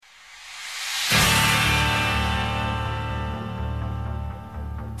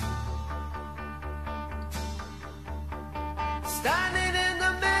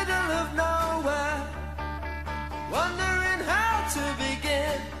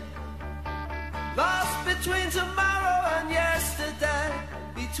between tomorrow and yesterday,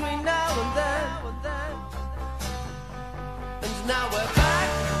 between now and then. And now we're back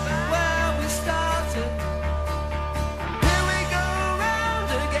where we started. Here we go around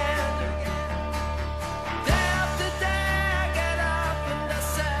again. Day after day I get up and I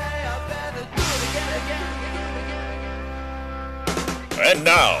say I better do it again. And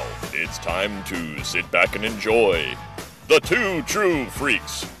now, it's time to sit back and enjoy the Two True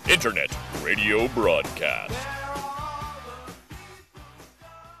Freaks Internet Radio Broadcast.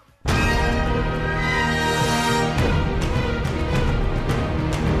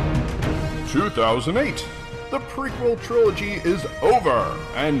 2008. The prequel trilogy is over,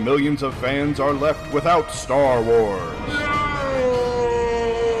 and millions of fans are left without Star Wars.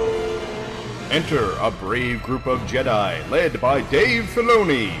 Enter a brave group of Jedi led by Dave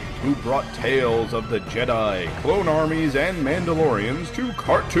Filoni, who brought tales of the Jedi, clone armies, and Mandalorians to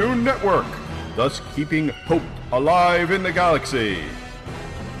Cartoon Network, thus keeping hope alive in the galaxy.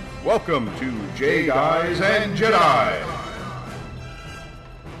 Welcome to J Guys and Jedi.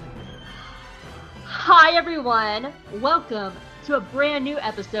 Hi everyone, welcome to a brand new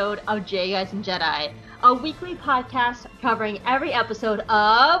episode of J Guys and Jedi, a weekly podcast covering every episode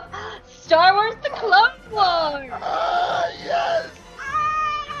of Star Wars The Clone Wars! Yes!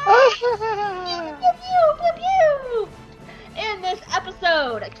 Pew, pew, pew, pew. In this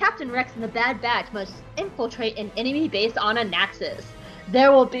episode, Captain Rex and the Bad Batch must infiltrate an enemy base on Anaxis.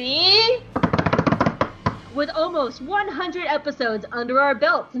 There will be... With almost 100 episodes under our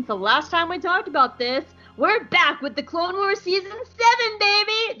belt since the last time we talked about this, we're back with the Clone Wars Season 7,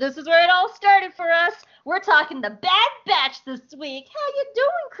 baby! This is where it all started for us. We're talking the Bad Batch this week. How you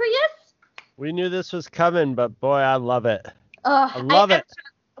doing, Chris? We knew this was coming, but boy, I love it. I love it.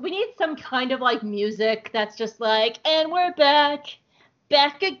 We need some kind of, like, music that's just like, and we're back.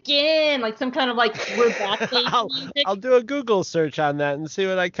 Back again. Like, some kind of, like, we're back music. I'll do a Google search on that and see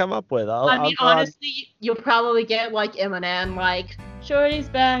what I come up with. Honestly, you'll probably get, like, Eminem, like, Shorty's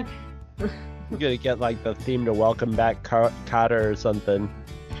back. I'm gonna get, like, the theme to Welcome Back Kotter or something.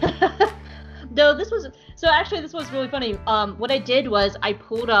 No, this was really funny. What I did was I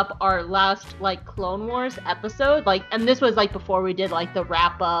pulled up our last, like, Clone Wars episode, like, and this was, like, before we did, like, the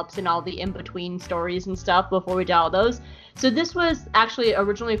wrap-ups and all the in-between stories and stuff before we did all those. So this was actually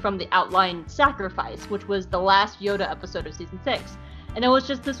originally from the Outline Sacrifice, which was the last Yoda episode of Season 6. And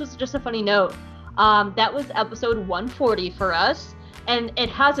this was just a funny note. That was episode 140 for us. And it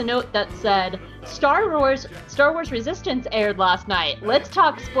has a note that said, Star Wars Resistance aired last night. Let's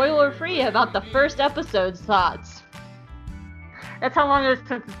talk spoiler-free about the first episode's thoughts. That's how long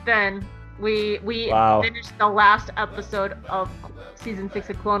since it's been. We finished the last episode of Season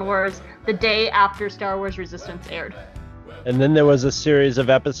 6 of Clone Wars the day after Star Wars Resistance aired. And then there was a series of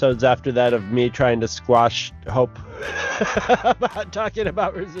episodes after that of me trying to squash hope about talking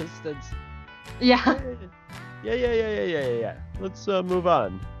about Resistance. Yeah. Yeah. Let's move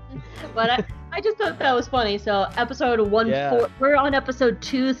on. But I just thought that was funny. So episode 140, we're on episode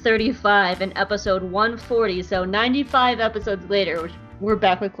 235 and episode 140. So 95 episodes later, we're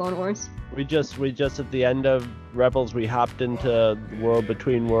back with Clone Wars. We just at the end of Rebels, we hopped into World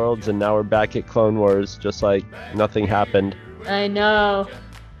Between Worlds, and now we're back at Clone Wars, just like nothing happened. I know.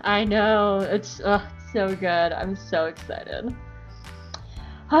 It's so good. I'm so excited.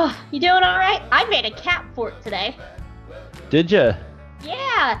 You doing all right? I made a cat fort today. Did you?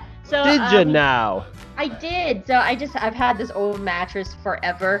 Yeah. So. Did you now? I did. So I've had this old mattress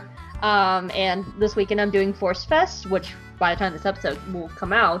forever. And this weekend I'm doing Force Fest, which by the time this episode will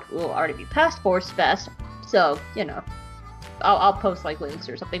come out, will already be past Force Fest. So, you know, I'll post like links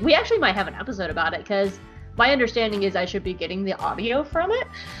or something. We actually might have an episode about it because my understanding is I should be getting the audio from it.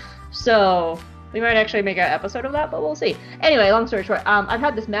 So we might actually make an episode of that, but we'll see. Anyway, long story short, I've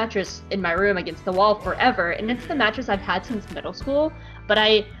had this mattress in my room against the wall forever, and it's the mattress I've had since middle school.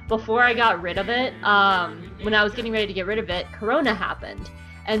 But before I got rid of it, when I was getting ready to get rid of it, Corona happened.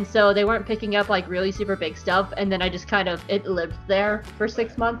 And so they weren't picking up like really super big stuff, and then I just it lived there for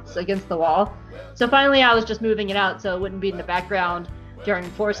 6 months against the wall. So finally I was just moving it out so it wouldn't be in the background during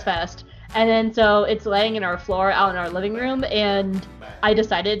Force Fest. And then so it's laying in our floor out in our living room, and I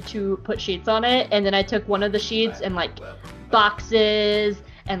decided to put sheets on it, and then I took one of the sheets and like boxes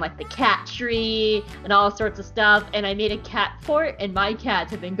and like the cat tree and all sorts of stuff, and I made a cat fort, and my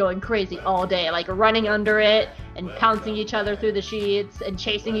cats have been going crazy all day, like running under it and pouncing each other through the sheets and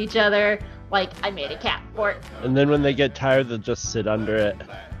chasing each other. Like, I made a cat fort. And then when they get tired, they'll just sit under it.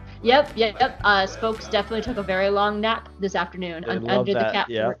 Yep. Spokes definitely took a very long nap this afternoon under the cat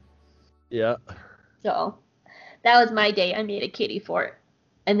fort. Yeah. So that was my day. I made a kitty fort.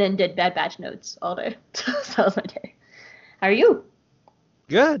 and then did Bad Batch notes all day. So that was my day. How are you?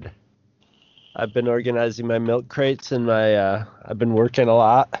 Good. I've been organizing my milk crates and I've been working a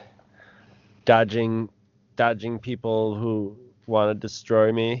lot, dodging people who want to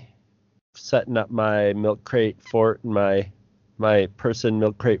destroy me, setting up my milk crate fort and my person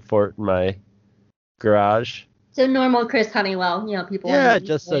milk crate fort in my garage. So normal Chris Honeywell, people. Yeah,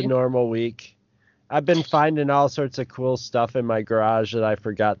 just a normal week. I've been finding all sorts of cool stuff in my garage that I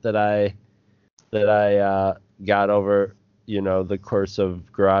forgot that I got over, the course of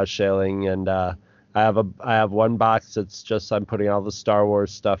garage sailing, and I have one box that's just I'm putting all the Star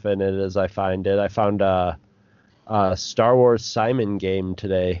Wars stuff in it as I find it. I found a Star Wars Simon game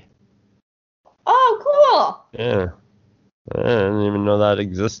today. Oh, cool! Yeah, I didn't even know that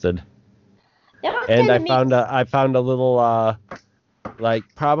existed. And I found a little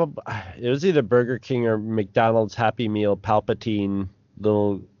probably it was either Burger King or McDonald's Happy Meal Palpatine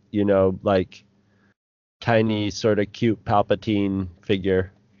little tiny sort of cute Palpatine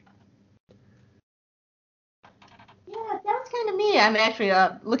figure. Yeah, that's kind of me. I'm actually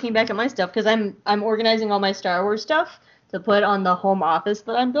looking back at my stuff because I'm organizing all my Star Wars stuff to put on the home office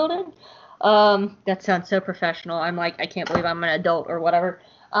that I'm building. That sounds so professional. I'm like, I can't believe I'm an adult or whatever.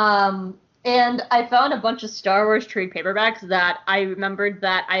 And I found a bunch of Star Wars trade paperbacks that I remembered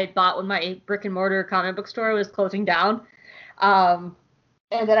that I had bought when my brick and mortar comic book store was closing down. And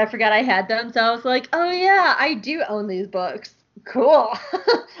then I forgot I had them, so I was like, oh yeah, I do own these books. Cool.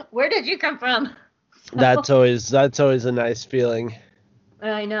 Where did you come from? That's always a nice feeling.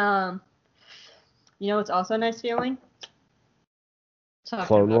 I know. You know what's also a nice feeling?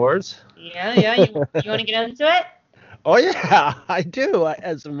 Clone Wars? Yeah. You want to get into it? Oh, yeah, I do,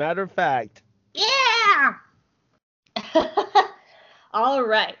 as a matter of fact. Yeah! All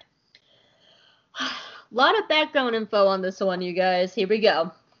right. A lot of background info on this one, you guys. Here we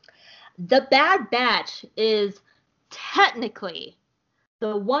go. The Bad Batch is technically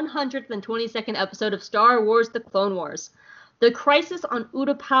the 122nd episode of Star Wars The Clone Wars. The Crisis on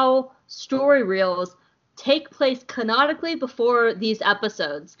Utapau story reels take place canonically before these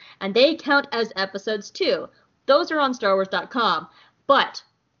episodes, and they count as episodes too. Those are on StarWars.com. But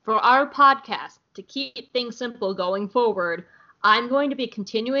for our podcast, to keep things simple going forward, I'm going to be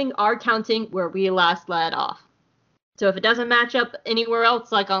continuing our counting where we last led off. So if it doesn't match up anywhere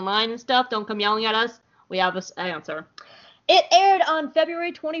else, like online and stuff, don't come yelling at us. We have this answer. It aired on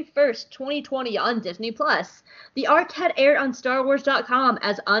February 21st, 2020 on Disney+. The arc had aired on StarWars.com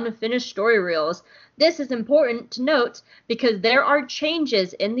as unfinished story reels. This is important to note because there are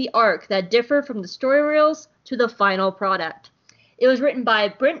changes in the arc that differ from the story reels to the final product. It was written by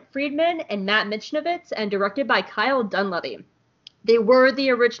Brent Friedman and Matt Michnovitz and directed by Kyle Dunlevy. They were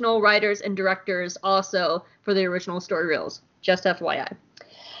the original writers and directors also for the original story reels, just FYI.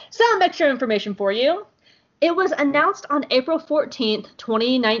 Some extra information for you. It was announced on April 14th,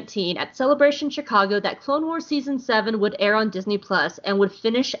 2019 at Celebration Chicago that Clone Wars Season 7 would air on Disney Plus and would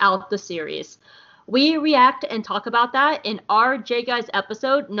finish out the series. We react and talk about that in our J Guys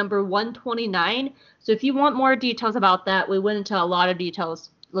episode number 129. So if you want more details about that, we went into a lot of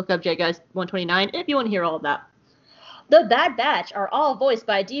details. Look up J Guys 129 if you want to hear all of that. The Bad Batch are all voiced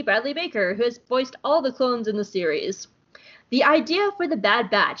by D. Bradley Baker, who has voiced all the clones in the series. The idea for the Bad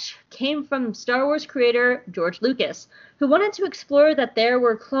Batch came from Star Wars creator George Lucas, who wanted to explore that there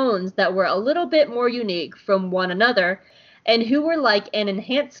were clones that were a little bit more unique from one another, and who were like an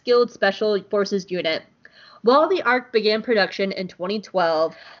enhanced skilled special forces unit. While the arc began production in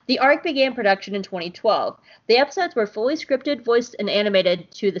 2012, the episodes were fully scripted, voiced, and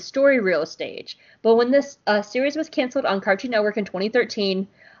animated to the story reel stage. But when this series was canceled on Cartoon Network in 2013,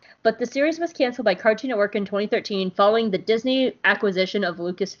 following the Disney acquisition of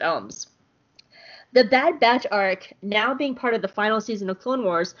Lucasfilms. The Bad Batch arc, now being part of the final season of Clone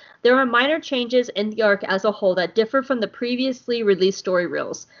Wars, there are minor changes in the arc as a whole that differ from the previously released story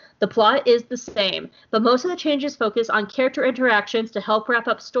reels. The plot is the same, but most of the changes focus on character interactions to help wrap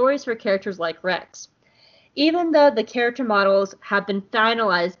up stories for characters like Rex. Even though the character models have been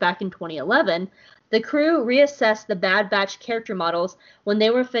finalized back in 2011, the crew reassessed the Bad Batch character models when they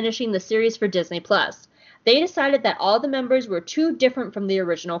were finishing the series for Disney+. They decided that all the members were too different from the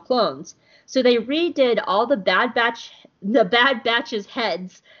original clones. So they redid all the Bad Batch's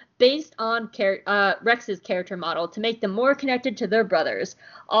heads based on Rex's character model to make them more connected to their brothers.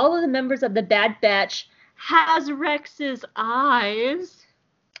 All of the members of the Bad Batch has Rex's eyes.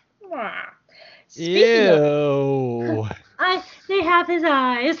 Ew. They have his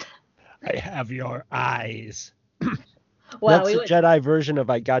eyes. I have your eyes. Well, that's the Jedi version of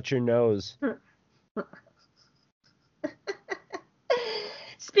I got your nose.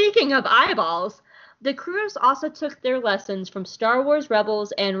 Speaking of eyeballs, the crews also took their lessons from Star Wars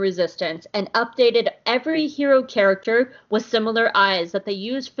Rebels and Resistance and updated every hero character with similar eyes that they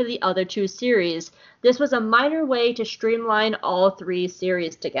used for the other two series. This was a minor way to streamline all three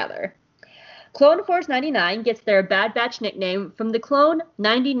series together. Clone Force 99 gets their Bad Batch nickname from the clone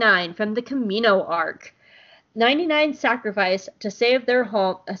 99 from the Camino arc. 99's sacrifice to save the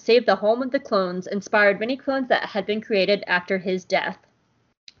home of the clones inspired many clones that had been created after his death.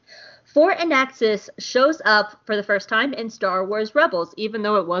 Fort Anaxis shows up for the first time in Star Wars Rebels, even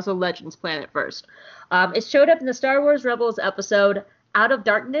though it was a Legends planet first. It showed up in the Star Wars Rebels episode Out of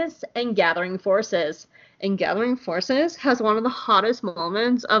Darkness and Gathering Forces. And Gathering Forces has one of the hottest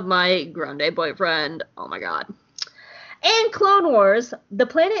moments of my Grande boyfriend. Oh my god. In Clone Wars, the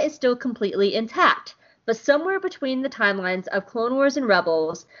planet is still completely intact. But somewhere between the timelines of Clone Wars and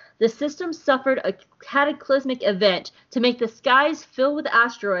Rebels, the system suffered a cataclysmic event to make the skies fill with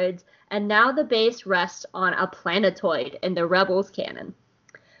asteroids, and now the base rests on a planetoid in the Rebels canon.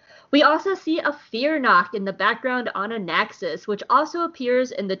 We also see a Fear Knock in the background on Anaxis, which also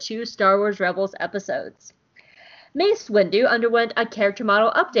appears in the two Star Wars Rebels episodes. Mace Windu underwent a character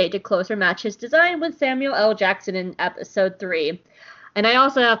model update to closer match his design with Samuel L. Jackson in Episode 3. And I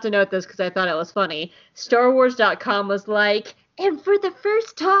also have to note this because I thought it was funny. StarWars.com was like, and for the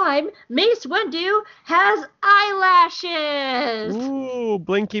first time, Mace Windu has eyelashes! Ooh,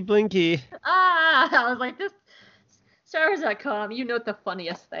 blinky blinky. I was like, this StarWars.com, you note the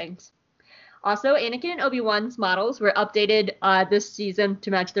funniest things. Also, Anakin and Obi-Wan's models were updated this season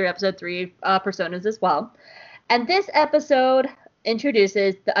to match their Episode 3 personas as well. And this episode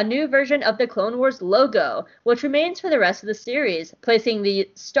introduces a new version of the Clone Wars logo, which remains for the rest of the series, placing the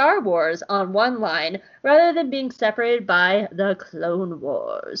Star Wars on one line rather than being separated by the Clone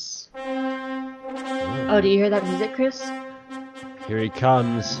Wars. Oh, do you hear that music, Chris? Here he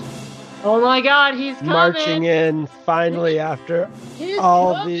comes. Oh my god, he's coming! Marching in, finally, after He's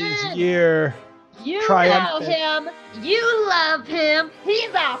all coming! these years. You know Triumphant. him. You love him.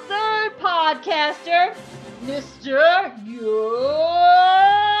 He's our third podcaster, Mr. Yoda.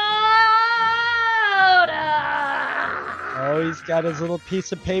 Oh, he's got his little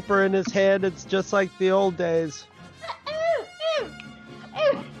piece of paper in his hand. It's just like the old days.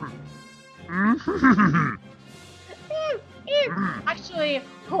 Actually,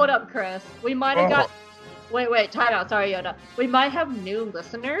 hold up, Chris. We might have got... Wait, time out. Sorry, Yoda. We might have new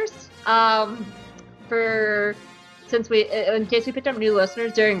listeners. In case we picked up new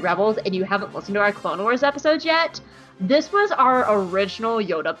listeners during Rebels and you haven't listened to our Clone Wars episodes yet, this was our original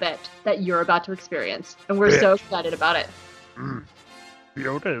Yoda bit that you're about to experience. And we're so excited about it.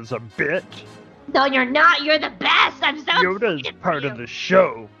 Yoda is a bit. No, you're not. You're the best. I'm so Yoda is excited part for of you. the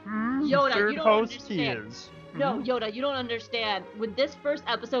show. Yoda, Third you don't host understand. he is. No, Yoda, you don't understand. When this first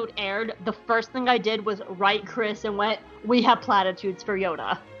episode aired, the first thing I did was write Chris and went, we have platitudes for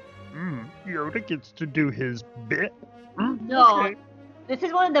Yoda. Yoda gets to do his bit. No, Okay. this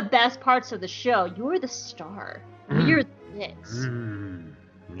is one of the best parts of the show. You're the star. You're this.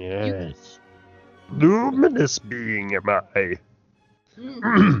 Yes. Luminous being am I.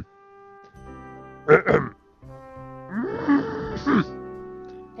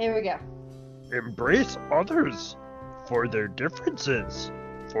 Here we go. Embrace others for their differences,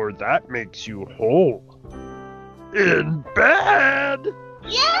 for that makes you whole. In bed!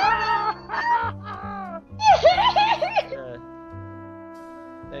 Yeah!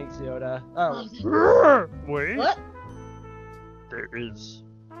 Thanks, Yoda. Oh, Wait, What? there is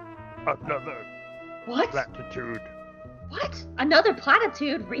another What? latitude. What? Another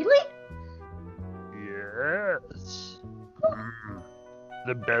platitude? Really? Yes.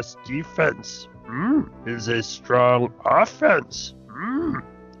 The best defense is a strong offense.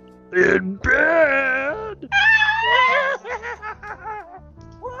 In bed!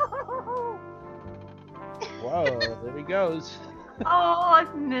 whoa, there he goes. Oh, I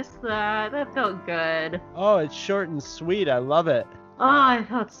missed that. That felt good. Oh, it's short and sweet. I love it. Oh, I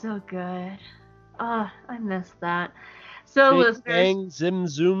felt so good. Oh, I missed that. So, Big listeners, bang, zim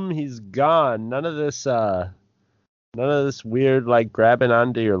zoom, he's gone. None of this weird like grabbing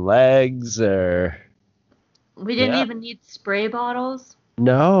onto your legs or we didn't Yeah. even need spray bottles.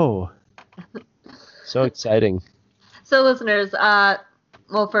 no. So exciting. So, listeners,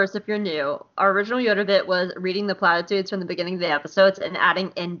 well, first, if you're new, our original Yoda bit was reading the platitudes from the beginning of the episodes and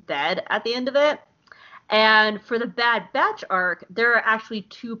adding in bed at the end of it. And for the Bad Batch arc, there are actually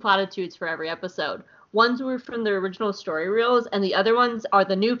 2 platitudes for every episode. Ones were from the original story reels, and the other ones are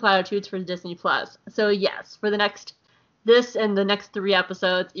the new platitudes for Disney Plus. So yes, for this and the next 3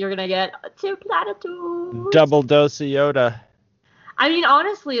 episodes, you're gonna get 2 platitudes. Double dose of Yoda. I mean,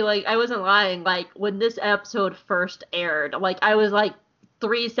 honestly, like, I wasn't lying. Like, when this episode first aired, like, I was like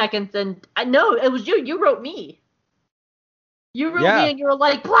 3 seconds and I know it was you. You wrote me. You wrote Yeah. me and you were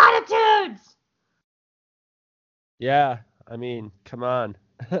like, platitudes! Yeah, I mean, come on.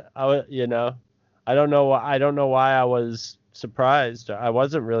 I don't know why I was surprised. I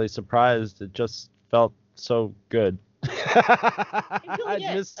wasn't really surprised. It just felt so good. I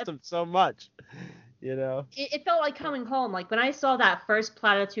did. missed him so much. It felt like coming home. Like, when I saw that first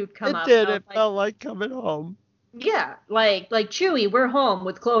platitude come up. It did. I was It like, felt like coming home. yeah, like Chewie, we're home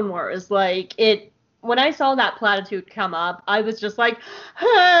with Clone Wars. When I saw that platitude come up, I was just like,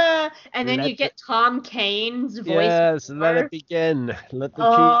 ah! And then you get Tom Kane's voice. Yes, let it begin. Let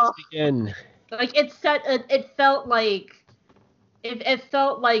the cheese begin. Like, it felt like it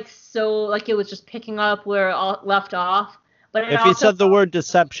felt like so like it was just picking up where it all left off. But if you said the word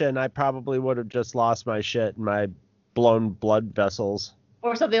deception, I probably would have just lost my shit and my blown blood vessels.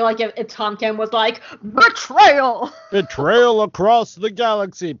 Or something like if Tom Kane was like, betrayal! Betrayal across the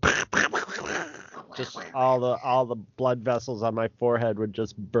galaxy. Just all the blood vessels on my forehead would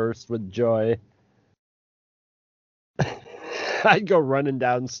just burst with joy. I'd go running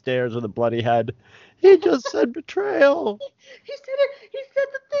downstairs with a bloody head. He just said betrayal. He said it. He said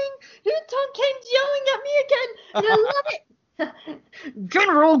the thing. Tom Kane's yelling at me again. And I love it.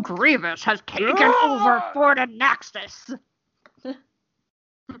 General Grievous has taken over Fort Anaxis.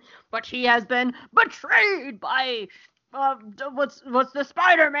 But he has been betrayed by what's the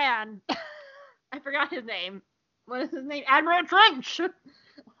Spider-Man? I forgot his name. What is his name? Admiral Trench.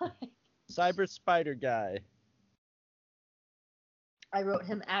 Cyber Spider guy. I wrote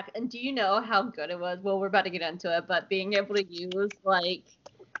him and do you know how good it was? Well, we're about to get into it, but being able to use like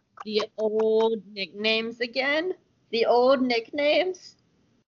the old nicknames again. The old nicknames.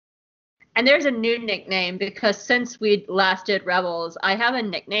 And there's a new nickname because since we last did Rebels, I have a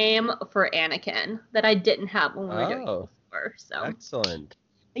nickname for Anakin that I didn't have when we were doing it before. So excellent.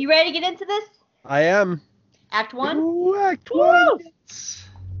 Are you ready to get into this? I am. Act 1? Ooh, Act 1.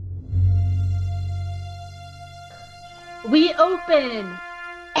 We open.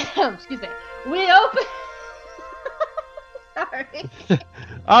 Excuse me. We open. Sorry.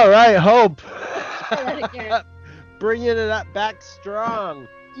 All right, Hope. Try that again. Bringing it back strong.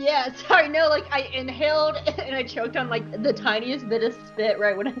 Yeah, sorry, no, like, I inhaled and I choked on, like, the tiniest bit of spit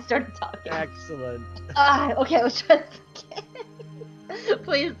right when I started talking. Excellent. Okay, let's try this again.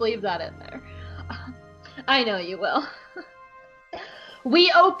 Please leave that in there. I know you will.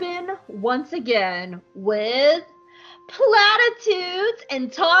 We open, once again, with platitudes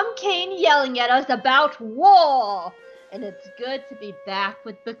and Tom Kane yelling at us about war. And it's good to be back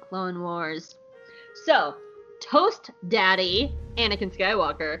with the Clone Wars. So, Toast Daddy, Anakin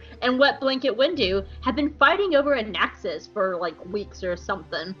Skywalker, and Wet Blanket Windu have been fighting over Anaxis for like weeks or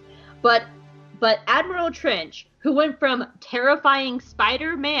something. But Admiral Trench, who went from terrifying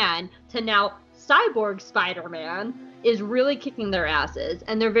Spider-Man to now Cyborg Spider-Man, is really kicking their asses,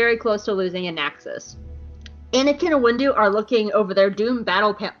 and they're very close to losing Anaxis. Anakin and Windu are looking over their doomed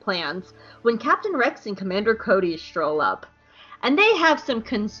battle plans when Captain Rex and Commander Cody stroll up. And they have some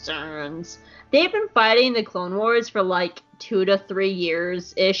concerns. They've been fighting the Clone Wars for like 2 to 3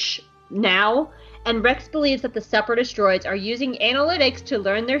 years-ish now, and Rex believes that the Separatist droids are using analytics to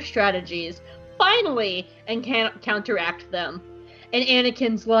learn their strategies, finally, and can counteract them. And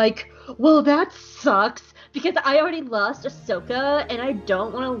Anakin's like, well, that sucks, because I already lost Ahsoka, and I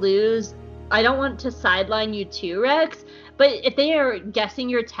don't want to sideline you too, Rex, but if they are guessing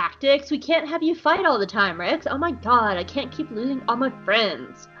your tactics, we can't have you fight all the time, Rex. Oh my god, I can't keep losing all my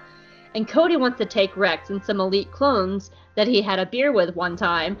friends. And Cody wants to take Rex and some elite clones that he had a beer with one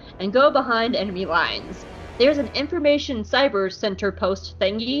time and go behind enemy lines. There's an information cyber center post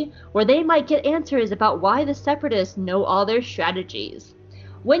thingy where they might get answers about why the Separatists know all their strategies.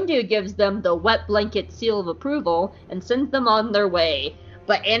 Windu gives them the wet blanket seal of approval and sends them on their way,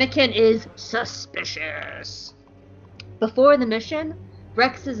 but Anakin is suspicious. Before the mission,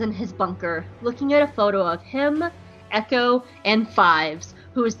 Rex is in his bunker, looking at a photo of him, Echo, and Fives,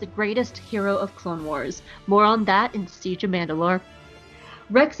 who is the greatest hero of Clone Wars. More on that in Siege of Mandalore.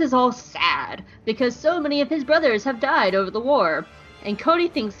 Rex is all sad, because so many of his brothers have died over the war, and Cody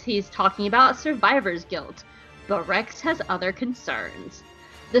thinks he's talking about survivor's guilt, but Rex has other concerns.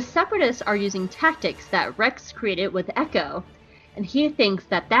 The Separatists are using tactics that Rex created with Echo, and he thinks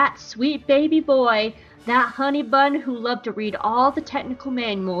that sweet baby boy, that honey bun who loved to read all the technical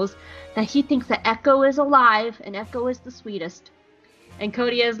manuals, that he thinks that Echo is alive and Echo is the sweetest. And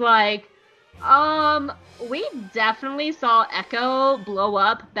Cody is like, we definitely saw Echo blow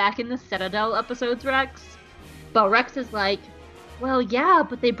up back in the Citadel episodes, Rex. But Rex is like, Well, yeah,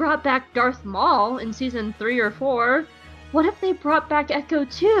 but they brought back Darth Maul in season 3 or 4. What if they brought back Echo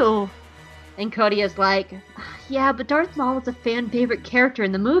too? And Cody is like, yeah, but Darth Maul was a fan favorite character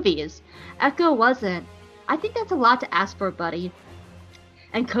in the movies. Echo wasn't. I think that's a lot to ask for, buddy.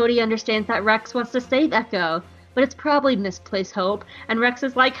 And Cody understands that Rex wants to save Echo, but it's probably misplaced hope. And Rex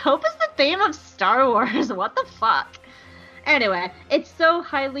is like, hope is the theme of Star Wars. What the fuck? Anyway, it's so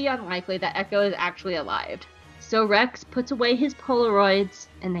highly unlikely that Echo is actually alive. So Rex puts away his Polaroids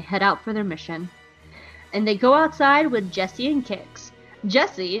and they head out for their mission. And they go outside with Jesse and Kix.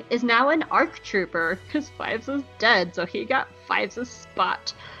 Jesse is now an ARC trooper because Fives is dead, so he got Fives'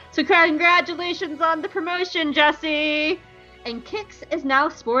 spot. So congratulations on the promotion, Jesse! And Kix is now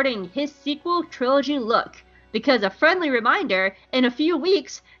sporting his sequel trilogy look because a friendly reminder, in a few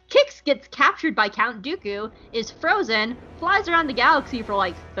weeks, Kix gets captured by Count Dooku, is frozen, flies around the galaxy for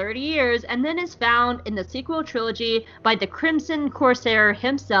like 30 years, and then is found in the sequel trilogy by the Crimson Corsair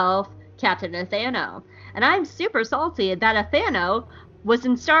himself, Captain Athano. And I'm super salty that Athano was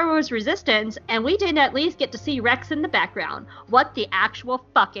in Star Wars Resistance, and we didn't at least get to see Rex in the background. What the actual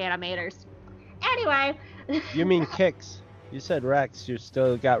fuck, animators? Anyway. You mean Kix? You said Rex. You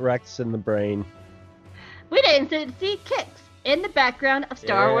still got Rex in the brain. We didn't see Kix in the background of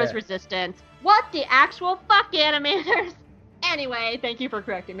Star Wars Resistance. What the actual fuck, animators? Anyway, thank you for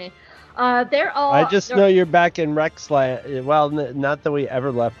correcting me. They're all... I just know you're back in Rexland. Well, not that we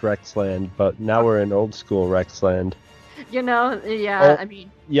ever left Rexland, but now we're in old school Rexland. You know, yeah, I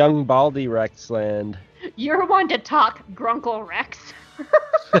mean... Young Baldy Rexland. You're one to talk, Grunkle Rex.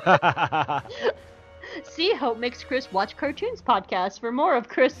 See, Hope makes Chris watch cartoons podcast for more of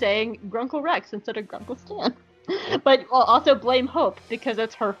Chris saying Grunkle Rex instead of Grunkle Stan. But I'll also blame Hope because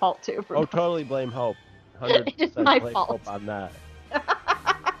it's her fault too. Totally blame Hope. 100% It's my blame fault. Hope on that.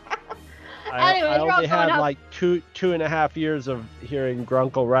 Anyway, I only had like two and a half years of hearing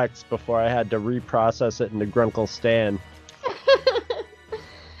Grunkle Rex before I had to reprocess it into Grunkle Stan.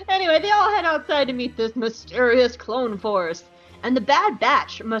 Anyway, they all head outside to meet this mysterious clone force. And the Bad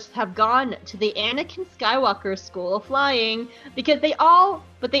Batch must have gone to the Anakin Skywalker School of Flying because they all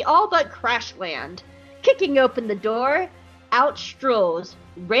but crash land. Kicking open the door, out strolls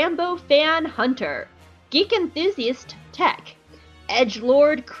Rambo fan Hunter, geek enthusiast Tech,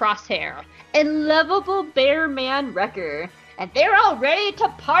 edgelord Crosshair, and lovable bear man Wrecker. And they're all ready to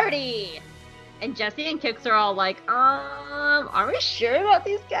party! And Jesse and Kix are all like, are we sure about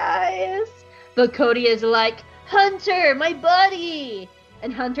these guys? But Cody is like, Hunter, my buddy!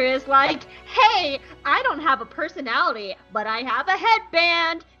 And Hunter is like, hey, I don't have a personality, but I have a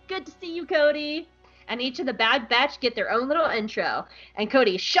headband! Good to see you, Cody! And each of the Bad Batch get their own little intro. And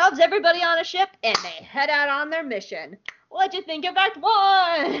Cody shoves everybody on a ship, and they head out on their mission. What'd you think of Act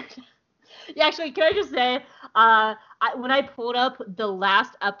 1? Yeah, actually, can I just say, when I pulled up the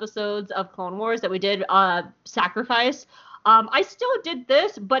last episodes of Clone Wars that we did, Sacrifice, I still did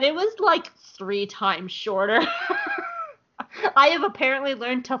this, but it was like 3 times shorter. I have apparently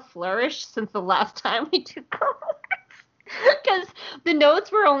learned to flourish since the last time we did Clone Wars. Because the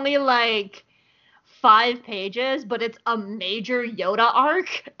notes were only like 5 pages, but it's a major Yoda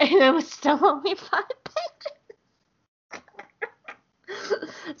arc, and it was still only 5 pages.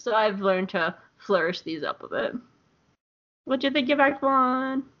 So I've learned to flourish these up a bit. What'd you think of Act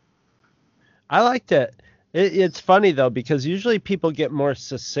 1? I liked it. It's funny though, because usually people get more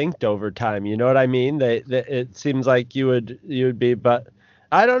succinct over time. You know what I mean? It seems like you would be, but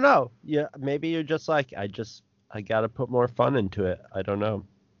I don't know. Yeah, maybe you're just like, I gotta put more fun into it. I don't know.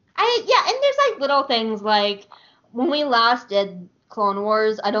 And there's like little things like when we last did Clone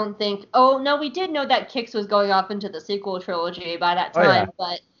Wars, I don't think. Oh no, we did know that Kix was going off into the sequel trilogy by that time,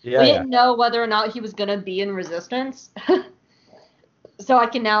 but we didn't know whether or not he was gonna be in Resistance. So I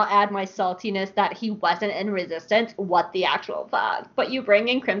can now add my saltiness that he wasn't in Resistance. What the actual fuck? But you bring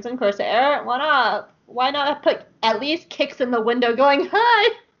in Crimson Corsair? What up? Why not put at least Kix in the window going,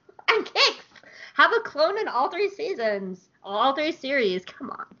 hi, I'm Kix. Have a clone in all 3 seasons. All 3 series. Come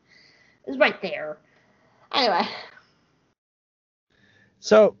on. It's right there. Anyway.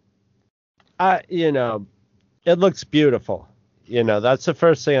 So, it looks beautiful. That's the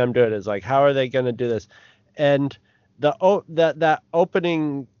first thing I'm doing is like, how are they going to do this? And that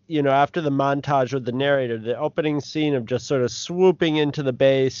opening, after the montage with the narrator, the opening scene of just sort of swooping into the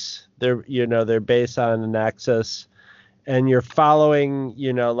base, their base on an axis, and you're following,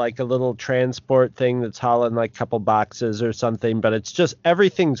 like a little transport thing that's hauling like a couple boxes or something, but it's just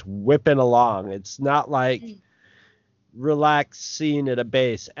everything's whipping along. It's not like relaxed scene at a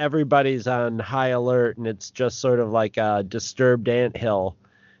base. Everybody's on high alert, and it's just sort of like a disturbed anthill.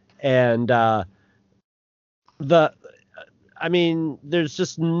 And I mean, there's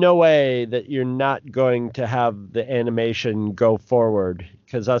just no way that you're not going to have the animation go forward,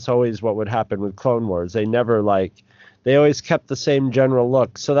 because that's always what would happen with Clone Wars. They never they always kept the same general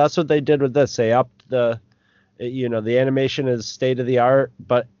look. So that's what they did with this. They upped the animation is state of the art,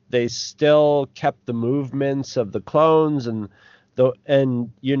 but they still kept the movements of the clones and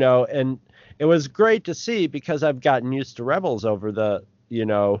it was great to see, because I've gotten used to Rebels over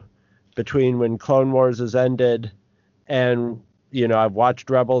between when Clone Wars has ended and, I've watched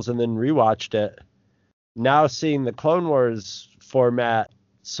Rebels and then rewatched it. Now seeing the Clone Wars format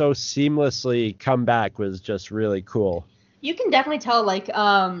so seamlessly come back was just really cool. You can definitely tell,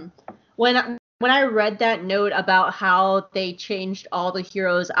 when I read that note about how they changed all the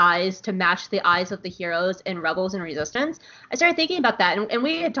heroes' eyes to match the eyes of the heroes in Rebels and Resistance, I started thinking about that. And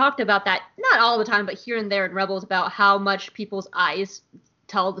we had talked about that, not all the time, but here and there in Rebels, about how much people's eyes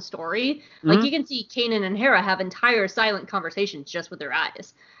tell the story. Like, you can see Kanan and Hera have entire silent conversations just with their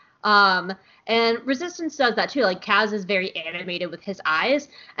eyes. And Resistance does that too. Like, Kaz is very animated with his eyes.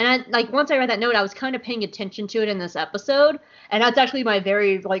 And once I read that note, I was kind of paying attention to it in this episode. And that's actually my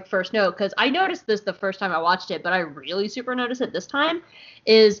very first note, because I noticed this the first time I watched it, but I really super noticed it this time,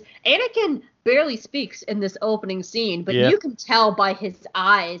 is Anakin barely speaks in this opening scene, but you can tell by his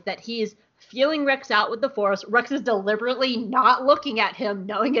eyes that he's feeling Rex out with the Force. Rex is deliberately not looking at him,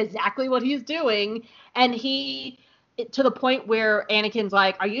 knowing exactly what he's doing. And to the point where Anakin's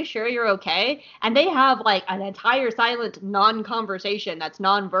like, "Are you sure you're okay?" And they have an entire silent non-conversation that's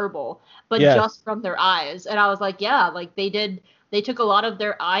non-verbal, but just from their eyes. And I was like, yeah, they took a lot of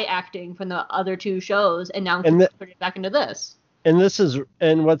their eye acting from the other two shows and now put it back into this. And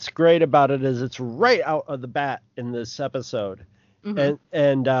what's great about it is it's right out of the bat in this episode.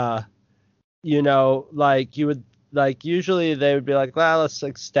 Mm-hmm. Usually they would be like, well, let's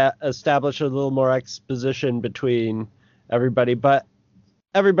establish a little more exposition between everybody. But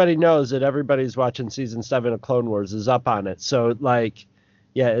everybody knows that everybody's watching season 7 of Clone Wars is up on it. So,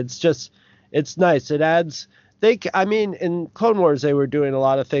 it's nice. It adds... in Clone Wars, they were doing a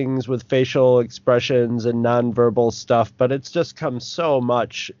lot of things with facial expressions and nonverbal stuff, but it's just come so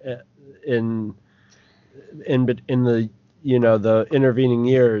much in the... the intervening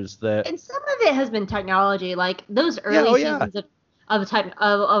years that... And some of it has been technology, like those early seasons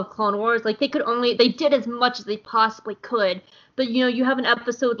of Clone Wars, they did as much as they possibly could. But, you have an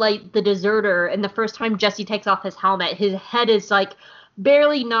episode like The Deserter, and the first time Jesse takes off his helmet, his head is,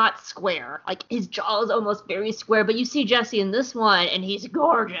 barely not square. His jaw is almost very square, but you see Jesse in this one, and he's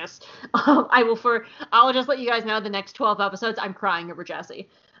gorgeous. I'll just let you guys know, the next 12 episodes, I'm crying over Jesse.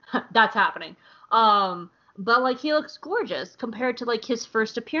 That's happening. But, he looks gorgeous compared to, his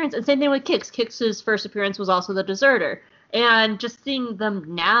first appearance. And same thing with Kix. Kix's first appearance was also The Deserter. And just seeing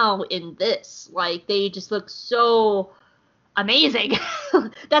them now in this, they just look so amazing.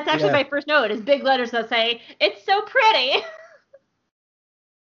 That's actually my first note, is big letters that say, "It's so pretty."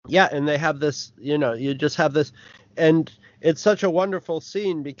 Yeah, and they have this, you just have this... And it's such a wonderful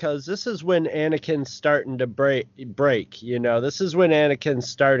scene, because this is when Anakin's starting to break. This is when Anakin's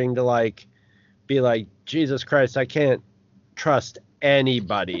starting to, be like, Jesus Christ, I can't trust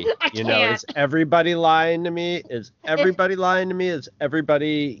anybody. Is everybody lying to me? Is everybody lying to me? Is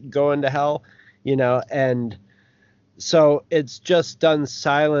everybody going to hell? And so it's just done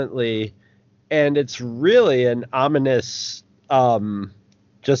silently, and it's really an ominous,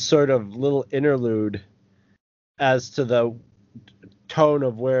 just sort of little interlude as to the tone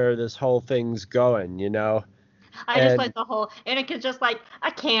of where this whole thing's going, I just like the whole... Anakin's just like, I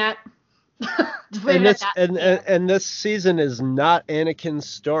can't. And this season is not Anakin's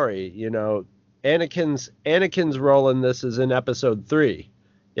story. Anakin's role in this is in episode 3.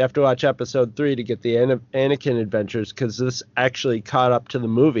 You have to watch episode 3 to get the Anakin adventures, because this actually caught up to the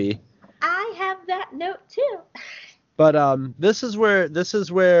movie. I have that note too. But this is where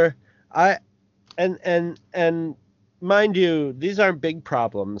I and mind you, these aren't big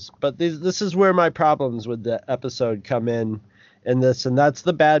problems, but this is where my problems with the episode come in this, and that's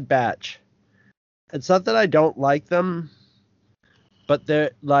the Bad Batch. It's not that I don't like them, but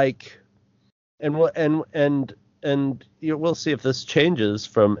they're we'll see if this changes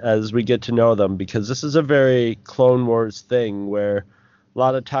as we get to know them, because this is a very Clone Wars thing where a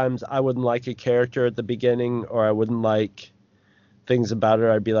lot of times I wouldn't like a character at the beginning, or I wouldn't like things about her.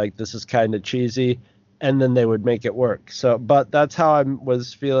 I'd be like, this is kind of cheesy, and then they would make it work. So, but that's how I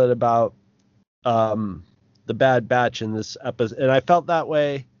was feeling about the Bad Batch in this episode, and I felt that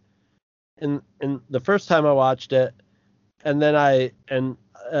way in the first time I watched it, and then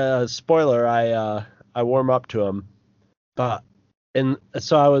spoiler, I warm up to him, but And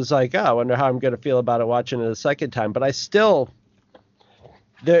so I was like, I wonder how I'm going to feel about it watching it a second time. But I still,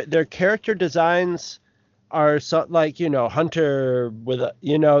 their character designs are so like, Hunter with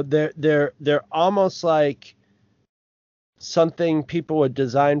a, they're almost like something people would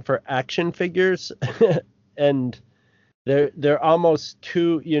design for action figures. And they're almost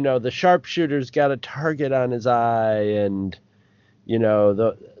too, the sharpshooter's got a target on his eye, and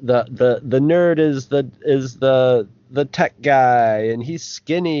the nerd is the tech guy, and he's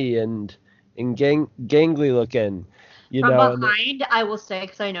skinny and gangly looking, From behind, I will say,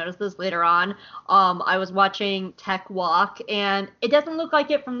 because I noticed this later on, I was watching Tech walk, and it doesn't look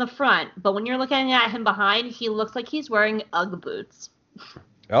like it from the front, but when you're looking at him behind, he looks like he's wearing Ugg boots.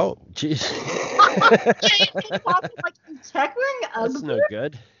 Oh, jeez. He's walking like Tech wearing Ugg That's boots? no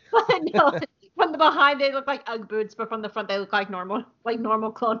good. No, from the behind, they look like Ugg boots, but from the front, they look like normal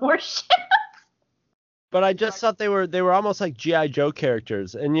Clone Wars shit. But I just thought they were almost like G.I. Joe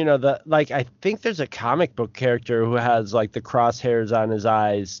characters. And I think there's a comic book character who has like the crosshairs on his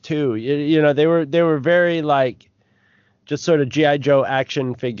eyes too. They were very like just sort of G.I. Joe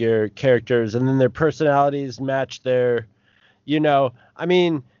action figure characters, and then their personalities match their, I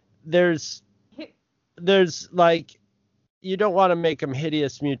mean, there's like, you don't want to make them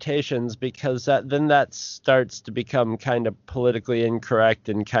hideous mutations, because that starts to become kind of politically incorrect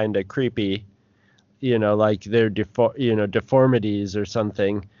and kind of creepy. Like they're deformities or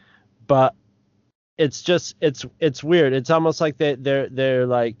something. But it's just it's weird. It's almost like they're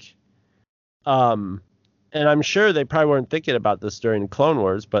like, and I'm sure they probably weren't thinking about this during Clone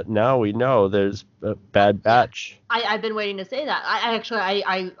Wars, but now we know there's a Bad Batch. I've been waiting to say that.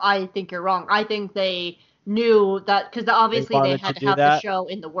 I think you're wrong. I think they knew that, because obviously they had to have the show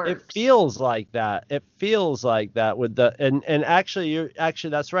in the works. It feels like that. It feels like that with the and actually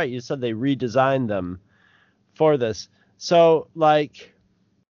that's right. You said they redesigned them for this. So like,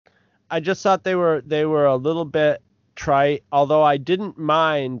 I just thought they were a little bit trite, although I didn't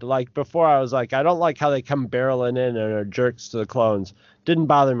mind. Like before, I was like, I don't like how they come barreling in and are jerks to the clones. Didn't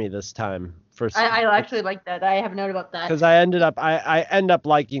bother me this time. I actually like that. I have a note about that. Because I end up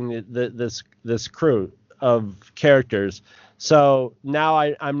liking this crew of characters. So now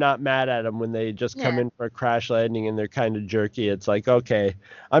I'm not mad at them when they just come in for a crash landing and they're kind of jerky. It's like, okay,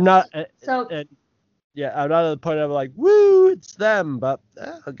 I'm not. I'm not at the point of like, woo, it's them. But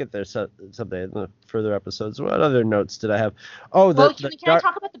I'll get there someday in the further episodes. What other notes did I have? Oh, can I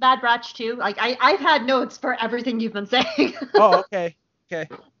talk about the Bad Batch too? Like I've had notes for everything you've been saying. Oh, okay.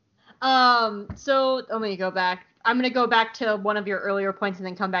 So let me go back. I'm going to go back to one of your earlier points and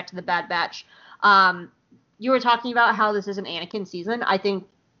then come back to the Bad Batch. You were talking about how this is an Anakin season. I think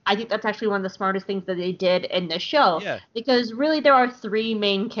that's actually one of the smartest things that they did in this show. Yeah. Because really there are three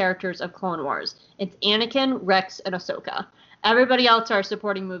main characters of Clone Wars. It's Anakin, Rex, and Ahsoka. Everybody else are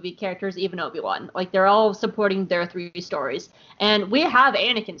supporting movie characters, even Obi-Wan. Like, they're all supporting their three stories. And we have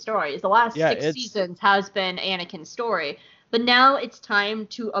Anakin stories. The last 6 seasons has been Anakin's story. But now it's time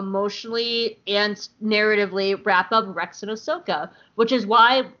to emotionally and narratively wrap up Rex and Ahsoka, which is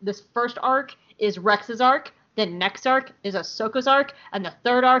why this first arc is Rex's arc, the next arc is Ahsoka's arc, and the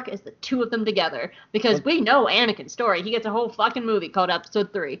third arc is the two of them together. Because we know Anakin's story. He gets a whole fucking movie called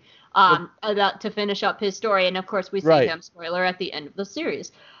Episode 3 to finish up his story. And, of course, we see him, spoiler, at the end of the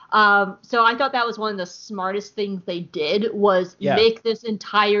series. So I thought that was one of the smartest things they did, was make this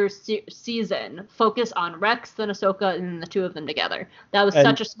entire season focus on Rex, then Ahsoka, and the two of them together. That was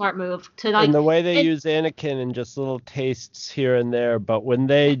such a smart move. And the way they use Anakin in just little tastes here and there, but when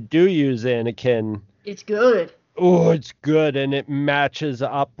they do use Anakin, it's good. Oh, it's good, and it matches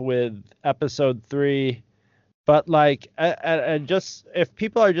up with Episode 3. But like, I just, if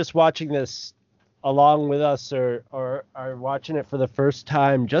people are just watching this along with us or are watching it for the first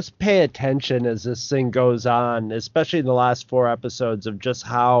time, just pay attention as this thing goes on, especially in the last 4 episodes, of just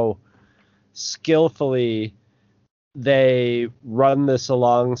how skillfully they run this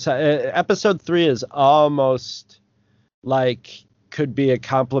along. Episode 3 is almost like could be a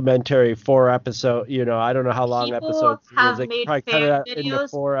complimentary 4 episode. I don't know how long episode 3 is. They probably cut it into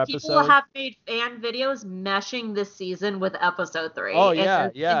 4 episodes. People have made fan videos meshing this season with Episode 3. Oh yeah.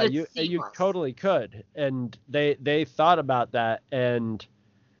 You totally could, and they thought about that, and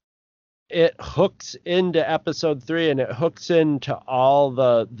it hooks into Episode 3, and it hooks into all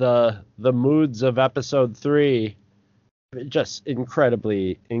the moods of Episode 3, just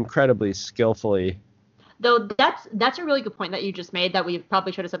incredibly skillfully. Though that's a really good point that you just made, that we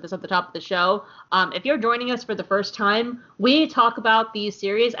probably should have said this at the top of the show. If you're joining us for the first time, we talk about these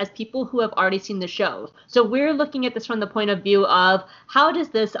series as people who have already seen the show. So we're looking at this from the point of view of how does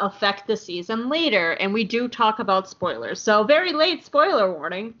this affect the season later? And we do talk about spoilers. So very late spoiler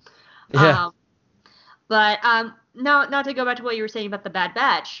warning. Yeah. But now to go back to what you were saying about the Bad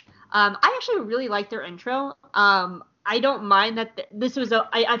Batch, I actually really like their intro. I don't mind that this was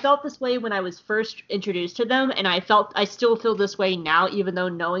I felt this way when I was first introduced to them, and I still feel this way now, even though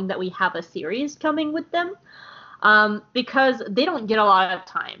knowing that we have a series coming with them, because they don't get a lot of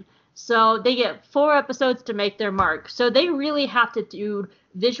time. So they get 4 episodes to make their mark. So they really have to do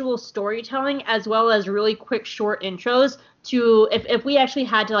visual storytelling as well as really quick short intros to, if we actually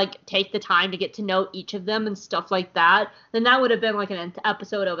had to like take the time to get to know each of them and stuff like that, then that would have been like an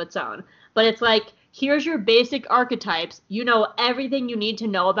episode of its own. But it's like, here's your basic archetypes. You know everything you need to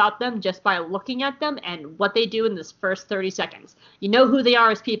know about them just by looking at them and what they do in this first 30 seconds. You know who they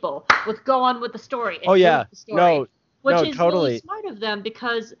are as people. Let's go on with the story. Oh yeah, the story. Which is totally really smart of them,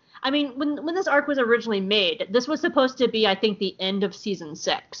 because, I mean, when this arc was originally made, this was supposed to be, I think, the end of season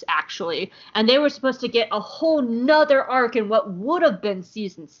 6, actually. And they were supposed to get a whole nother arc in what would have been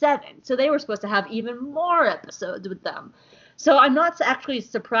season 7. So they were supposed to have even more episodes with them. So I'm not actually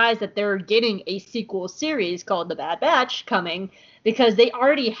surprised that they're getting a sequel series called The Bad Batch coming, because they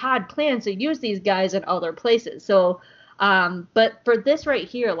already had plans to use these guys in other places. So, but for this right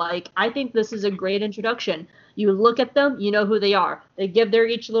here, like, I think this is a great introduction. You look at them, you know who they are. They give their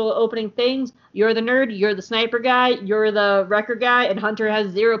each little opening things. You're the nerd, you're the sniper guy, you're the wrecker guy, and Hunter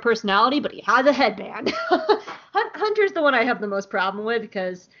has 0 personality, but he has a headband. Hunter's the one I have the most problem with,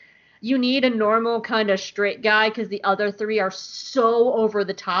 because you need a normal kind of straight guy, because the other 3 are so over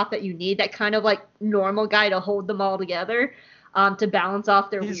the top that you need that kind of like normal guy to hold them all together, to balance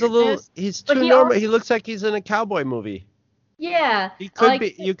off their weirdness. He's too normal. He looks like he's in a cowboy movie. Yeah. He could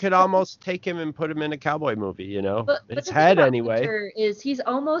be. You could almost take him and put him in a cowboy movie, you know? But His the head, thing about anyway. Hunter is he's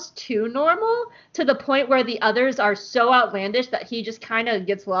almost too normal, to the point where the others are so outlandish that he just kind of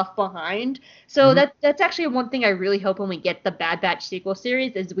gets left behind. So that's actually one thing I really hope when we get the Bad Batch sequel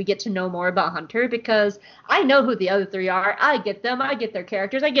series, is we get to know more about Hunter, because I know who the other 3 are. I get them. I get their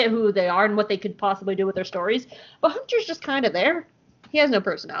characters. I get who they are and what they could possibly do with their stories. But Hunter's just kind of there. He has no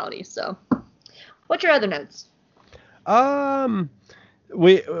personality. So, what's your other notes?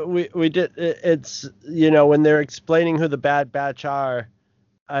 We did, it's, you know, when they're explaining who the Bad Batch are,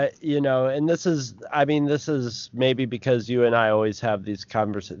 you know, and this is maybe because you and I always have these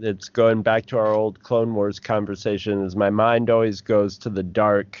conversations. It's going back to our old Clone Wars conversations. My mind always goes to the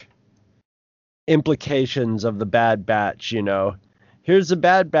dark implications of the Bad Batch, you know. Here's the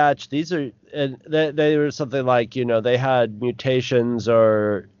Bad Batch. These are, and they were something like, you know, they had mutations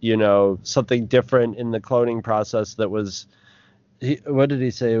or, you know, something different in the cloning process that was, what did he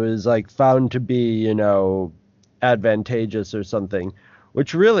say? It was like found to be, you know, advantageous or something,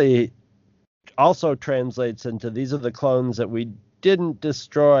 which really also translates into these are the clones that we didn't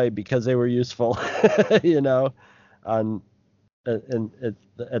destroy because they were useful, you know, at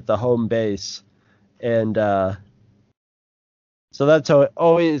the home base. And so that's how it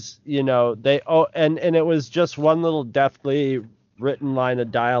always, you know, and it was just one little deftly written line of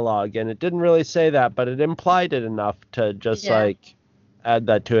dialogue, and it didn't really say that, but it implied it enough to just like add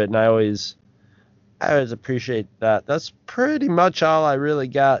that to it. And I always appreciate that. That's pretty much all I really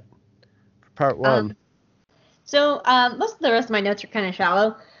got for part 1. So most of the rest of my notes are kind of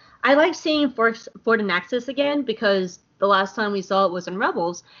shallow. I like seeing Fort Anaxis again, because the last time we saw it was in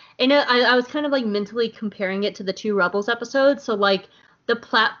Rebels, and I was kind of like mentally comparing it to the 2 Rebels episodes. So like, the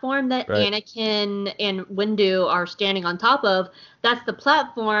platform that Anakin and Windu are standing on top of, that's the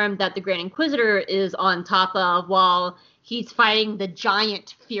platform that the Grand Inquisitor is on top of while he's fighting the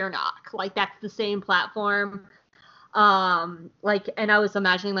giant Fearnock. Like, that's the same platform. Like, and I was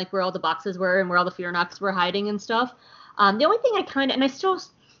imagining like where all the boxes were and where all the Fearnocks were hiding and stuff. The only thing and I still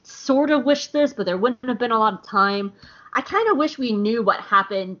sort of wish this, but there wouldn't have been a lot of time. I kind of wish we knew what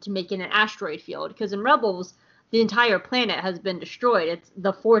happened to make it an asteroid field, because in Rebels, the entire planet has been destroyed.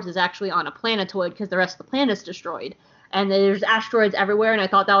 The fort is actually on a planetoid because the rest of the planet is destroyed. And there's asteroids everywhere, and I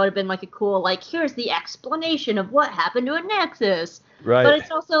thought that would have been like a cool, like, here's the explanation of what happened to Anaxis. Right. But it's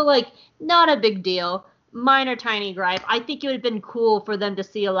also, like, not a big deal. Minor tiny gripe. I think it would have been cool for them to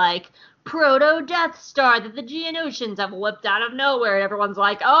see, like, proto-Death Star that the Geonosians have whipped out of nowhere, and everyone's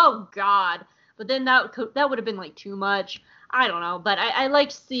like, oh, God. But then that would have been, like, too much. I don't know. But I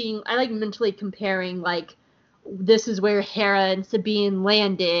like mentally comparing, like, this is where Hera and Sabine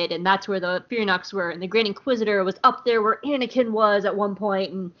landed, and that's where the Fearnocks were, and the Grand Inquisitor was up there where Anakin was at one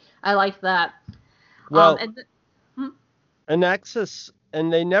point, and I liked that. Well, and Anaxis,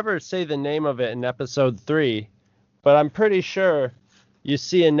 and they never say the name of it in episode 3, but I'm pretty sure you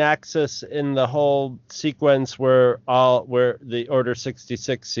see Anaxis in the whole sequence where the Order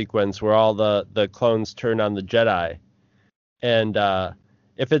 66 sequence where all the clones turn on the Jedi. And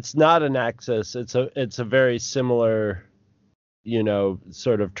if it's not Anaxis, it's a very similar,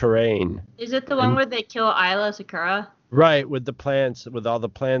 sort of terrain. is it the one where they kill Isla Sakura? Right, with the plants, with all the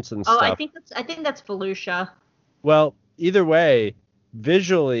plants and Oh, stuff. I think that's Felucia. Well, either way,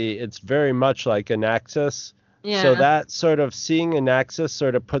 visually, it's very much like Anaxis. Yeah. So that sort of seeing Anaxis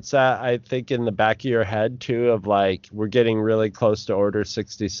sort of puts that, I think, in the back of your head, too, of like, we're getting really close to Order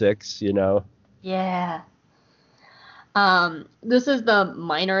 66, Yeah. This is the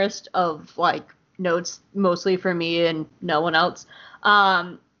minorest of like notes, mostly for me and no one else.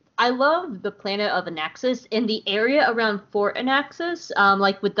 I love the planet of Anaxis and the area around Fort Anaxis,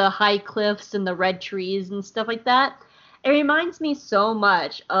 like with the high cliffs and the red trees and stuff like that. It reminds me so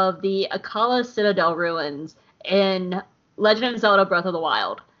much of the Akkala Citadel ruins in Legend of Zelda Breath of the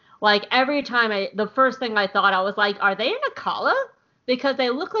Wild. Like every time the first thing I thought, I was like, are they in Akkala? Because they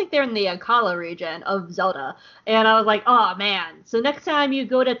look like they're in the Akkala region of Zelda. And I was like, oh man. So next time you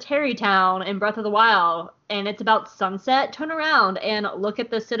go to Terrytown in Breath of the Wild and it's about sunset, turn around and look at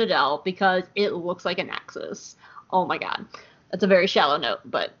the Citadel because it looks like an Axis. Oh my god. That's a very shallow note,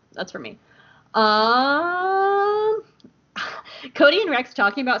 but that's for me. Cody and Rex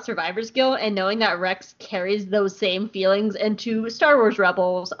talking about Survivor's Guilt and knowing that Rex carries those same feelings into Star Wars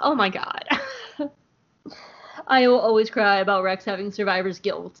Rebels. Oh my god. I will always cry about Rex having Survivor's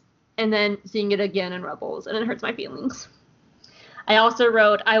Guilt and then seeing it again in Rebels, and it hurts my feelings. I also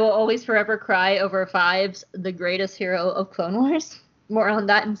wrote, I will always forever cry over Fives, the greatest hero of Clone Wars. More on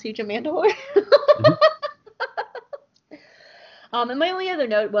that in Siege of Mandalore. And my only other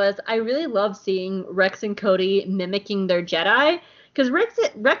note was I really love seeing Rex and Cody mimicking their Jedi, because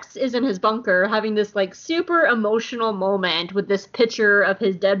Rex is in his bunker having this like super emotional moment with this picture of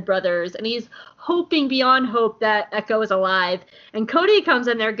his dead brothers, and he's hoping beyond hope that Echo is alive. And Cody comes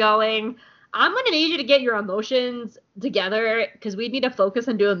in there going, I'm going to need you to get your emotions together because we need to focus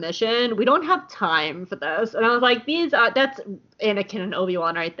and do a mission. We don't have time for this. And I was like, that's Anakin and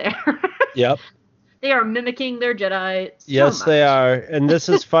Obi-Wan right there. Yep. They are mimicking their Jedi so Yes, much. they are. And this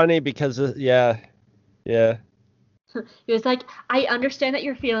is funny because, yeah. He was like, I understand that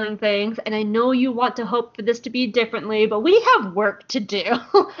you're feeling things, and I know you want to hope for this to be differently, but we have work to do.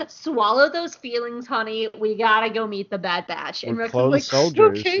 Swallow those feelings, honey. We gotta go meet the Bad Batch. And We're Rex clone was like,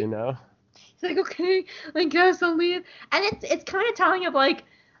 soldiers, okay. He's like, okay, I guess I'll leave. And it's kind of telling of like,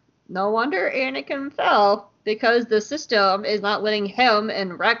 no wonder Anakin fell, because the system is not letting him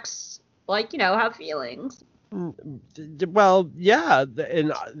and Rex, like, have feelings. Well, yeah,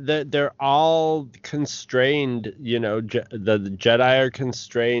 and they're all constrained, the Jedi are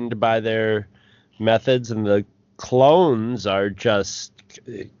constrained by their methods, and the clones are just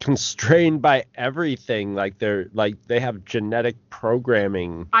constrained by everything. Like they have genetic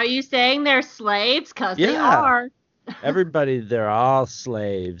programming. Are you saying they're slaves? Because they Yeah. are. Everybody, they're all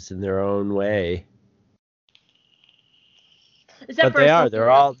slaves in their own way. Except But they for are. They're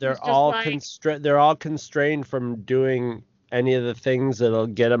all just like, they're all constrained from doing any of the things that'll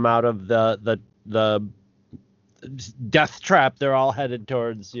get them out of the death trap they're all headed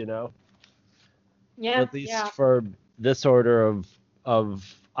towards, yeah, At least yeah. for this order of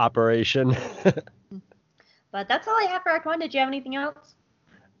operation. But that's all I have for Act 1. Did you have anything else?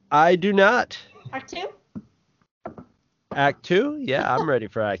 I do not. Act 2? Act 2? Yeah, I'm ready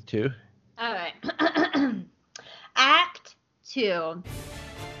for Act 2. All right. Act 2.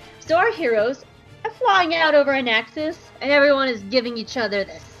 So our heroes are flying out over Anaxis, and everyone is giving each other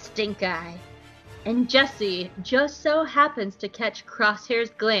the stink eye. And Jesse just so happens to catch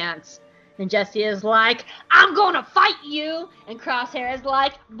Crosshair's glance. And Jesse is like, I'm gonna fight you! And Crosshair is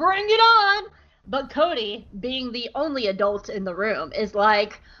like, bring it on! But Cody, being the only adult in the room, is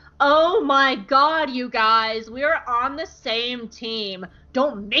like, oh my god, you guys, we're on the same team.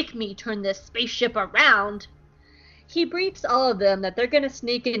 Don't make me turn this spaceship around. He briefs all of them that they're gonna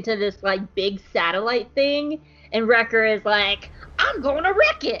sneak into this, like, big satellite thing, and Wrecker is like, I'm gonna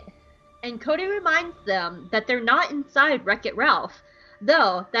wreck it! And Cody reminds them that they're not inside Wreck-It Ralph,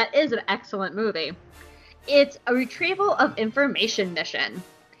 though that is an excellent movie. It's a retrieval of information mission.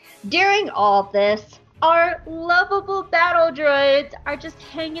 During all this, our lovable battle droids are just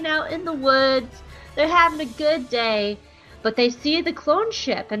hanging out in the woods. They're having a good day, but they see the clone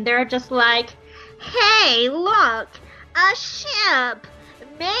ship and they're just like, hey, look, a ship.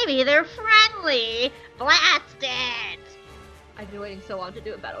 Maybe they're friendly. Blast it. I've been waiting so long to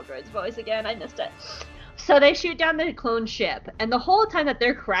do a Battle Droids voice again. I missed it. So they shoot down the clone ship, and the whole time that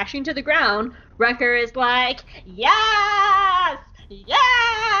they're crashing to the ground, Wrecker is like, yes!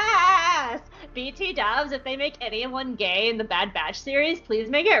 Yes! BT Dubs, if they make anyone gay in the Bad Batch series, please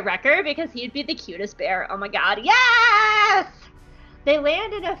make it Wrecker, because he'd be the cutest bear. Oh my god, yes! They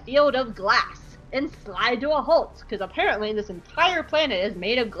land in a field of glass and slide to a halt, because apparently this entire planet is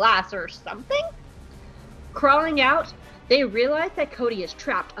made of glass or something. Crawling out, they realize that Cody is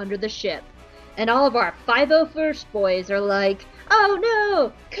trapped under the ship. And all of our 501st boys are like, oh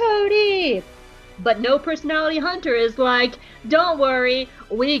no, Cody! But No Personality Hunter is like, don't worry,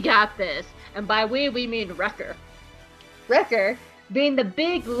 we got this. And by we mean Wrecker. Wrecker, being the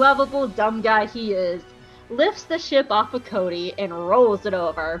big, lovable, dumb guy he is, lifts the ship off of Cody and rolls it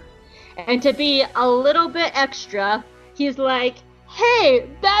over. And to be a little bit extra, he's like, hey,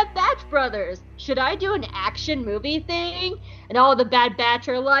 Bad Batch brothers, should I do an action movie thing? And all the Bad Batch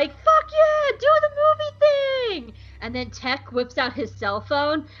are like, fuck yeah, do the movie thing! And then Tech whips out his cell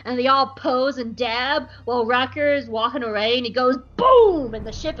phone, and they all pose and dab while Wrecker is walking away, and he goes boom, and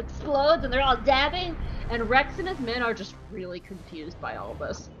the ship explodes, and they're all dabbing, and Rex and his men are just really confused by all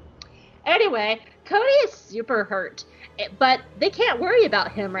this. Anyway, Cody is super hurt, but they can't worry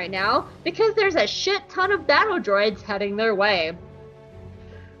about him right now, because there's a shit ton of battle droids heading their way.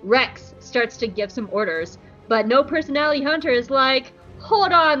 Rex starts to give some orders, but No Personality Hunter is like,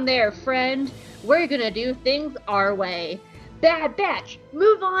 hold on there, friend. We're gonna do things our way. Bad Batch,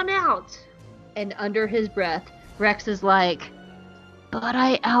 move on out. And under his breath, Rex is like, but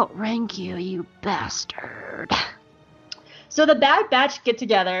I outrank you, you bastard. So the Bad Batch get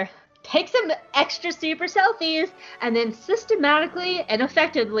together, take some extra super selfies, and then systematically and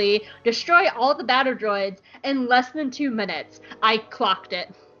effectively destroy all the battle droids in less than 2 minutes. I clocked it.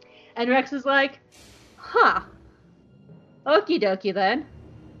 And Rex is like, huh. Okie dokie then.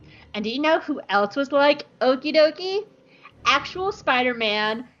 And do you know who else was like, okie dokie? Actual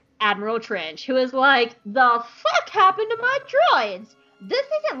Spider-Man, Admiral Trench, who is like, the fuck happened to my droids? This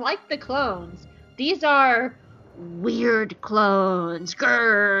isn't like the clones. These are weird clones.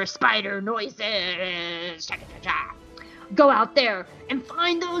 Grr, spider noises. Cha-cha-cha-cha. Go out there and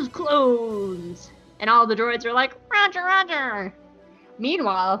find those clones. And all the droids are like, roger, roger.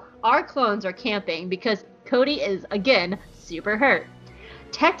 Meanwhile, our clones are camping because Cody is, again, super hurt.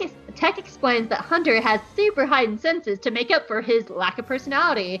 Tech explains that Hunter has super heightened senses to make up for his lack of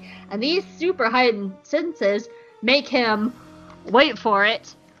personality, and these super heightened senses make him, wait for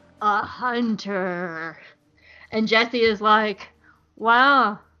it, a hunter. And Jesse is like,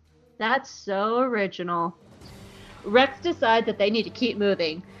 wow, that's so original. Rex decides that they need to keep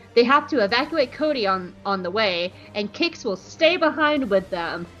moving. They have to evacuate Cody on the way, and Kix will stay behind with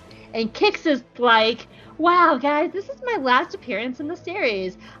them. And Kix is like, wow, guys, this is my last appearance in the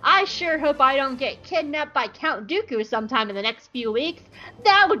series. I sure hope I don't get kidnapped by Count Dooku sometime in the next few weeks.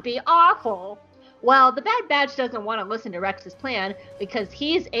 That would be awful. Well, the Bad Batch doesn't want to listen to Rex's plan because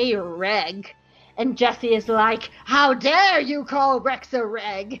he's a reg. And Jesse is like, how dare you call Rex a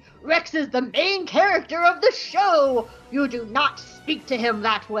reg? Rex is the main character of the show. You do not speak to him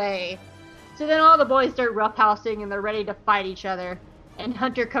that way. So then all the boys start roughhousing and they're ready to fight each other. And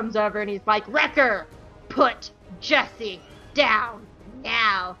Hunter comes over and he's like, Wrecker, put Jesse down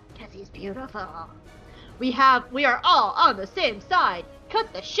now, because he's beautiful. We are all on the same side.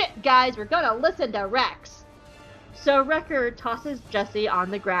 Cut the shit, guys. We're gonna listen to Rex. So Wrecker tosses Jesse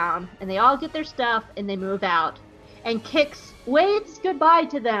on the ground, and they all get their stuff, and they move out. And Kix waves goodbye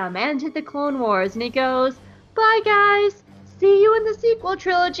to them and to the Clone Wars, and he goes, bye, guys. See you in the sequel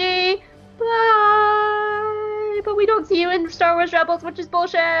trilogy. Bye. But we don't see you in Star Wars Rebels, which is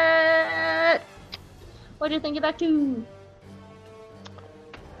bullshit. What do you think of that too?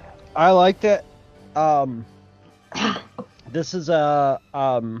 I liked it. This is a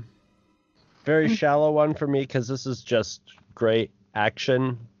very shallow one for me because this is just great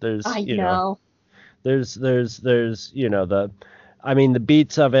action. There's there's the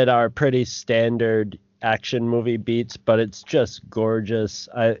beats of it are pretty standard action movie beats, but it's just gorgeous.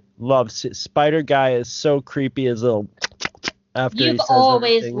 I love Spider Guy is so creepy, his little after You've he says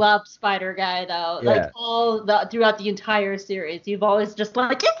always everything. loved Spider Guy though. Yeah. Like throughout the entire series. You've always just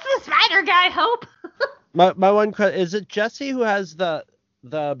like, it's the Spider Guy, Hope. My one question is, it Jesse who has the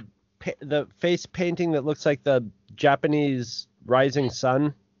face painting that looks like the Japanese rising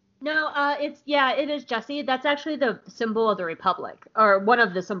sun? No, it is Jesse. That's actually the symbol of the Republic, or one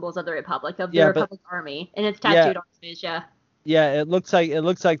of the symbols of the Republic, of the Republic Army, and it's tattooed on his face. Yeah. Yeah, it looks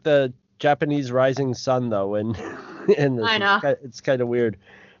like the Japanese rising sun though, in this. I know. It's kind of weird,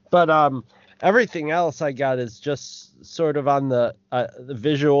 but everything else I got is just sort of on the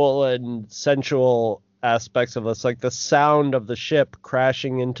visual and sensual aspects of this, like the sound of the ship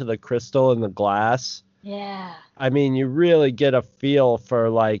crashing into the crystal and the glass. Yeah. I mean, you really get a feel for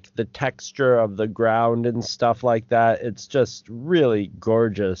like the texture of the ground and stuff like that. It's just really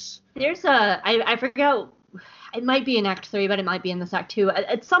gorgeous. There's I forget, it might be in Act 3, but it might be in this Act 2.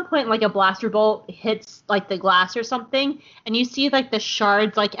 At some point, like a blaster bolt hits like the glass or something, and you see like the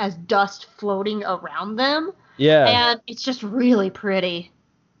shards like as dust floating around them. Yeah. And it's just really pretty.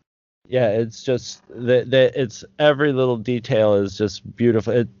 Yeah, it's just it's every little detail is just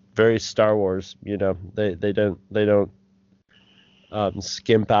beautiful. It's very Star Wars, you know. They don't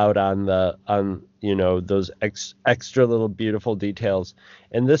skimp out on those extra little beautiful details.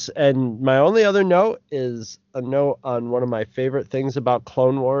 And my only other note is a note on one of my favorite things about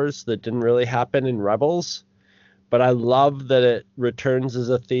Clone Wars that didn't really happen in Rebels, but I love that it returns as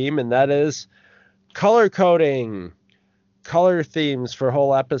a theme, and that is color coding. Color themes for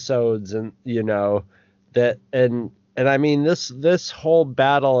whole episodes, and and I mean this whole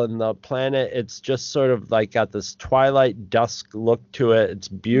battle in the planet, it's just sort of like got this twilight dusk look to it. It's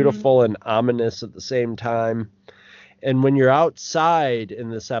beautiful and ominous at the same time. And when you're outside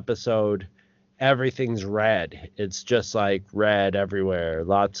in this episode, everything's red. It's just like red everywhere.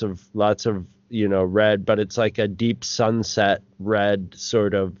 Lots of red, but it's like a deep sunset red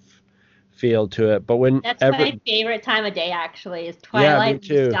sort of feel to it. But that's my favorite time of day, actually, is twilight.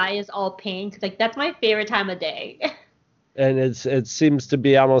 Yeah, me too. The sky is all pink. Like, that's my favorite time of day. And it seems to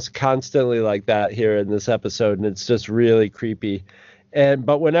be almost constantly like that here in this episode, and it's just really creepy.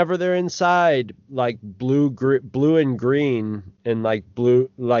 But whenever they're inside, like blue and green and like blue,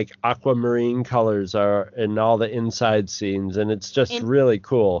 like aquamarine colors are in all the inside scenes, and it's just really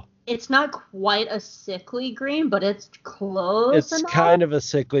cool. It's not quite a sickly green, but it's close. It's enough. Kind of a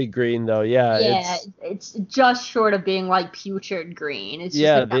sickly green, though. Yeah. Yeah, it's just short of being like putrid green. It's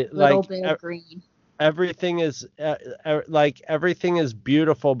just like a little bit of green. Everything is everything is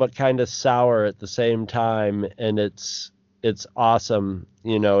beautiful, but kind of sour at the same time, and it's awesome.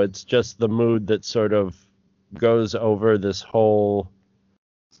 You know, it's just the mood that sort of goes over this whole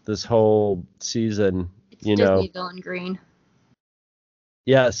season. It's Disney villain green.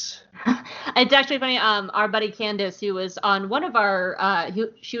 Yes. It's actually funny. Our buddy Candace, who was on one of our,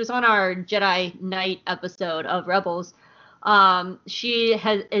 she was on our Jedi Knight episode of Rebels. She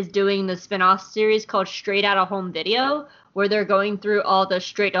is doing the spin-off series called Straight Outta Home Video, where they're going through all the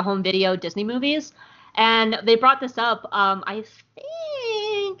straight to home video Disney movies. And they brought this up. I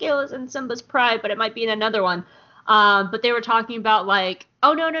think it was in Simba's Pride, but it might be in another one. But they were talking about like,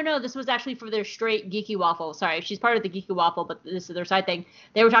 oh, no, this was actually for their straight Geeky Waffle. Sorry, she's part of the Geeky Waffle, but this is their side thing.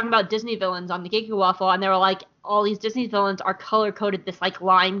 They were talking about Disney villains on the Geeky Waffle, and they were like, all these Disney villains are color-coded this like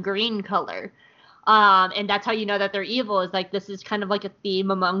lime green color. And that's how you know that they're evil, is like this is kind of like a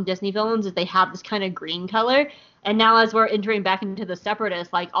theme among Disney villains, is they have this kind of green color. And now as we're entering back into the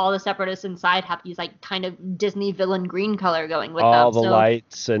Separatists, like all the Separatists inside have these like kind of Disney villain green color going with all them. The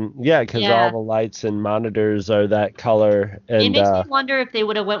lights and all the lights and monitors are that color. And it makes me wonder if they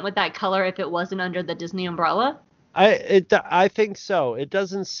would have went with that color if it wasn't under the Disney umbrella. I think so. It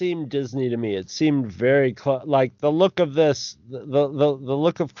doesn't seem Disney to me. It seemed very like the look of this. The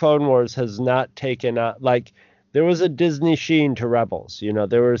look of Clone Wars has not taken out like. There was a Disney sheen to Rebels. You know,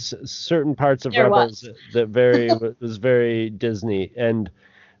 there were certain parts of Rebels that was very Disney, and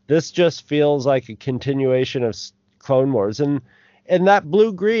this just feels like a continuation of Clone Wars. And that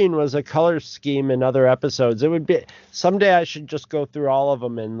blue-green was a color scheme in other episodes. It would be someday I should just go through all of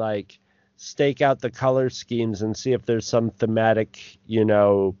them and like stake out the color schemes and see if there's some thematic,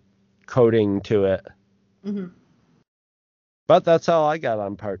 coding to it. Mm-hmm. But that's all I got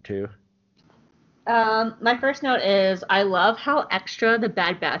on part 2. My first note is I love how extra the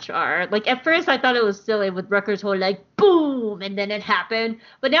Bad Batch are. Like, at first I thought it was silly with Rutger's whole, like, boom, and then it happened.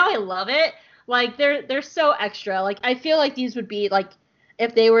 But now I love it. Like, they're so extra. Like, I feel like these would be, like,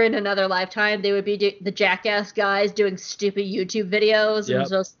 if they were in another lifetime, they would be the Jackass guys doing stupid YouTube videos. Yep. And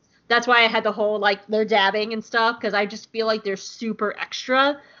just that's why I had the whole, like, they're dabbing and stuff, because I just feel like they're super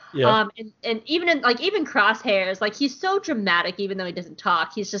extra. Yeah. And even Crosshairs, like, he's so dramatic even though he doesn't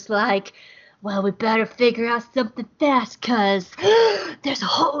talk. He's just like, well, we better figure out something fast, because there's a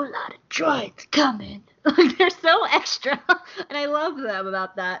whole lot of droids coming. Like, they're so extra, and I love them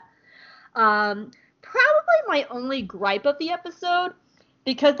about that. Probably my only gripe of the episode,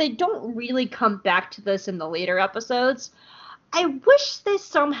 because they don't really come back to this in the later episodes, I wish they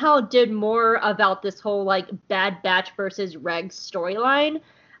somehow did more about this whole, like, Bad Batch versus Regs storyline.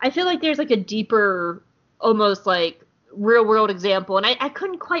 I feel like there's, like, a deeper, almost, like, real world example, and I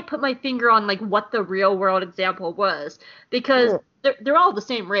couldn't quite put my finger on like what the real world example was, because they're all the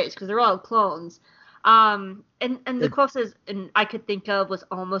same race because they're all clones. And the closest and I could think of was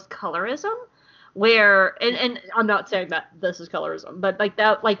almost colorism, where and I'm not saying that this is colorism, but like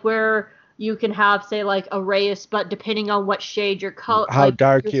that, like where you can have, say, like a race, but depending on what shade your color, How like,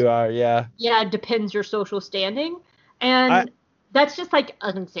 dark you are, yeah. Yeah, depends your social standing, and that's just like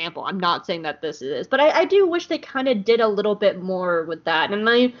an example. I'm not saying that this is, but I do wish they kind of did a little bit more with that, and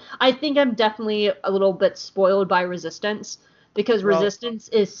I think I'm definitely a little bit spoiled by Resistance. Because Resistance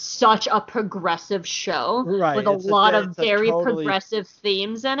is such a progressive show, right, with a lot of very progressive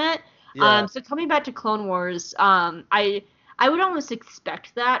themes in it. Yeah. So coming back to Clone Wars, I would almost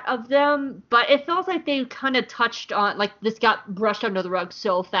expect that of them, but it feels like they kind of touched on, like, this got brushed under the rug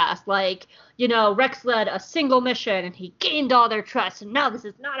so fast. Like, you know, Rex led a single mission and he gained all their trust, and now this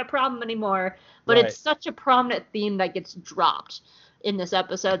is not a problem anymore. But It's such a prominent theme that gets dropped in this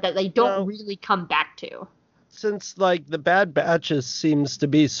episode that they don't really come back to. Since, like, the Bad Batches seems to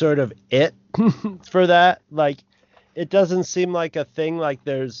be sort of it for that, like, it doesn't seem like a thing. Like,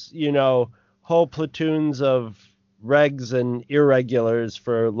 there's, you know, whole platoons of regs and irregulars,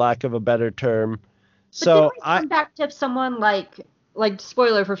 for lack of a better term. But then we come back to someone like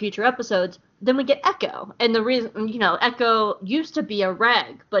spoiler for future episodes, then we get Echo. And the reason, you know, Echo used to be a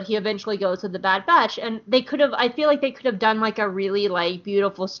reg, but he eventually goes to the Bad Batch. And I feel like they could have done like a really like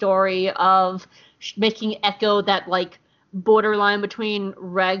beautiful story of making Echo that like borderline between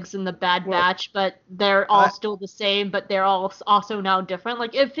regs and the Bad Batch, but they're all still the same, but they're all also now different.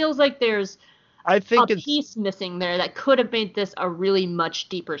 Like, it feels like there's a piece missing there that could have made this a really much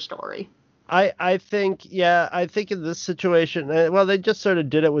deeper story. I think in this situation, well, they just sort of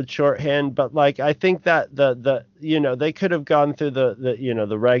did it with shorthand, but like, I think that the you know, they could have gone through the you know,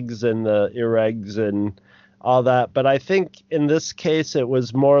 the regs and the irregs and all that, but I think in this case it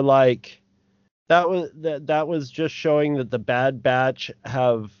was more like that was just showing that the Bad Batch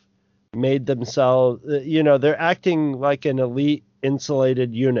have made themselves, you know, they're acting like an elite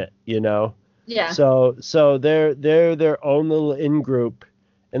insulated unit, you know. Yeah. So they're their own little in-group,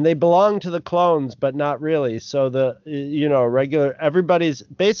 and they belong to the clones, but not really. So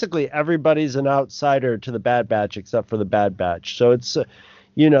basically everybody's an outsider to the Bad Batch except for the Bad Batch. So it's,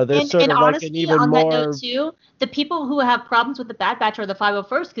 you know, there's sort of honestly, like an even on more. That note too, the people who have problems with the Bad Batch are the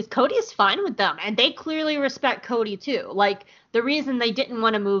 501st, because Cody is fine with them, and they clearly respect Cody too. Like, the reason they didn't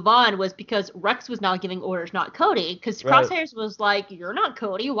want to move on was because Rex was now giving orders, not Cody. Because Crosshairs was like, "You're not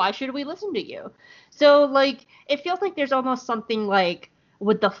Cody. Why should we listen to you?" So like, it feels like there's almost something like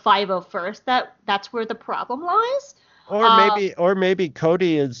with the 501st that's where the problem lies. Or maybe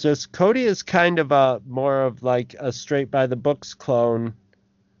Cody is kind of a more of like a straight by the books clone,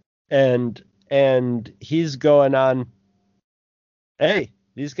 and he's going on, hey,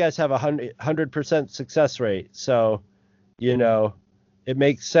 these guys have 100% success rate, so, you know, it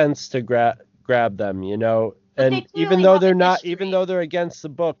makes sense to grab them, you know. And even though they're against the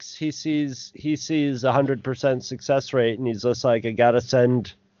books, he sees 100% success rate, and he's just like, I gotta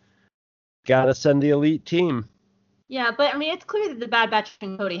send the elite team. Yeah, but I mean, it's clear that the Bad Batch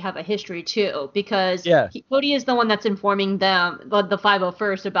and Cody have a history too, because Cody is the one that's informing them, the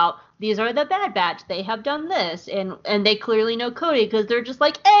 501st, about these are the Bad Batch. They have done this, and they clearly know Cody because they're just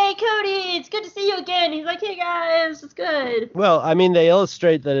like, "Hey, Cody, it's good to see you again." He's like, "Hey guys, it's good." Well, I mean, they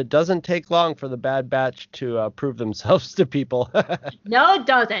illustrate that it doesn't take long for the Bad Batch to prove themselves to people. No, it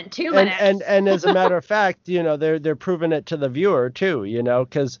doesn't. 2 minutes. And as a matter of fact, you know, they're proving it to the viewer too. You know,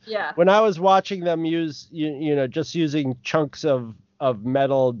 because when I was watching them use, you know, just using chunks of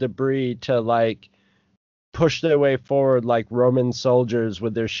metal debris to like push their way forward like Roman soldiers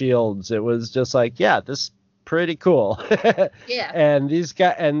with their shields, it was just like, yeah, this is pretty cool. Yeah. And these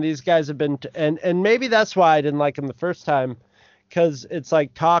guys have been and maybe that's why I didn't like them the first time, because it's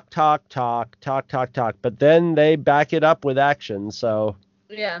like talk, but then they back it up with action. So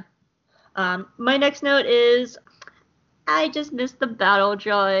yeah. My next note is, I just missed the battle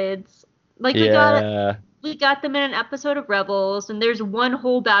droids. Like, we got them in an episode of Rebels, and there's one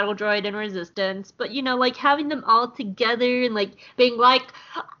whole battle droid in Resistance, but, you know, like, having them all together and, like, being like,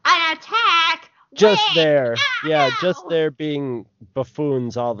 an attack! Just there being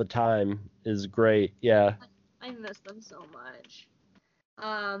buffoons all the time is great, yeah. I miss them so much.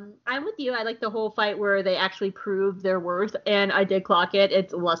 I'm with you. I like the whole fight where they actually prove their worth, and I did clock it.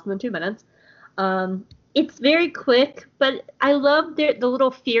 It's less than 2 minutes. It's very quick, but I love the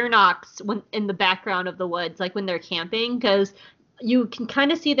little fear knocks when in the background of the woods, like when they're camping, because you can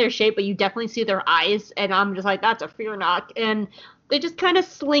kind of see their shape, but you definitely see their eyes, and I'm just like, that's a fear knock. And they just kind of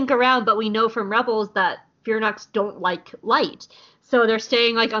slink around, but we know from Rebels that Fearnox don't like light. So they're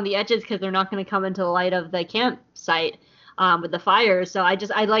staying like on the edges because they're not going to come into the light of the campsite with the fires. So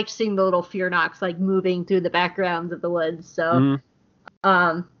I liked seeing the little Fearnox like moving through the backgrounds of the woods. So,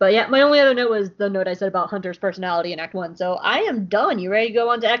 but yeah, my only other note was the note I said about Hunter's personality in Act 1. So I am done. You ready to go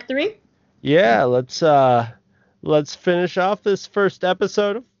on to Act 3? Yeah, let's finish off this first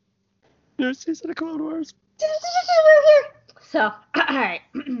episode of new season of Clone Wars. So, alright,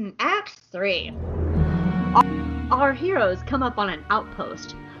 Act 3. Our heroes come up on an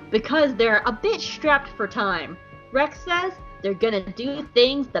outpost because they're a bit strapped for time. Rex says they're gonna do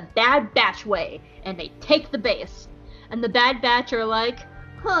things the Bad Batch way, and they take the base. And the Bad Batch are like,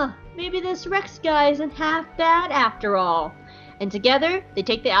 maybe this Rex guy isn't half bad after all. And together, they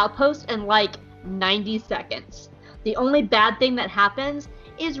take the outpost in like 90 seconds. The only bad thing that happens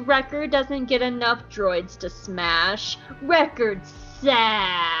is Wrecker doesn't get enough droids to smash. Wrecker's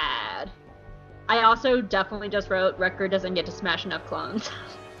sad. I also definitely just wrote Wrecker doesn't get to smash enough clones.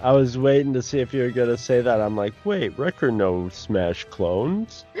 I was waiting to see if you were going to say that. I'm like, wait, Wrecker no smash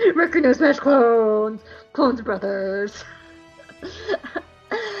clones? Wrecker no smash clones. Clones brothers.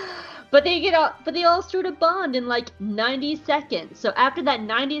 But they all start a bond in like 90 seconds. So after that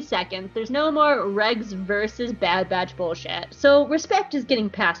 90 seconds, there's no more Regs versus Bad Batch bullshit. So respect is getting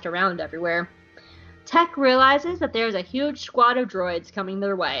passed around everywhere. Tech realizes that there's a huge squad of droids coming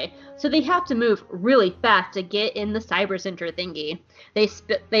their way, so they have to move really fast to get in the Cyber Center thingy.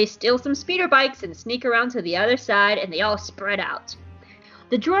 They steal some speeder bikes and sneak around to the other side, and they all spread out.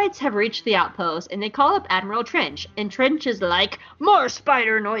 The droids have reached the outpost, and they call up Admiral Trench, and Trench is like, "More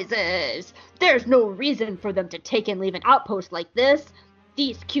spider noises! There's no reason for them to take and leave an outpost like this.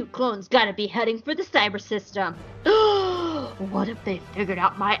 These cute clones gotta be heading for the cyber system. What if they figured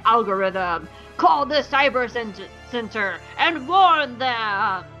out my algorithm? Call the Cyber Center and warn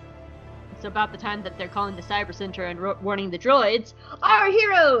them!" So about the time that they're calling the Cyber Center and warning the droids, our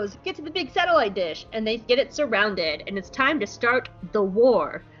heroes get to the big satellite dish, and they get it surrounded, and it's time to start the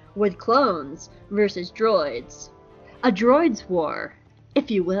war with clones versus droids. A droids war,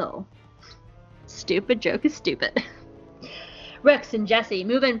 if you will. Stupid joke is stupid. Rex and Jesse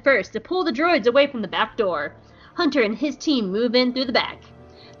move in first to pull the droids away from the back door. Hunter and his team move in through the back.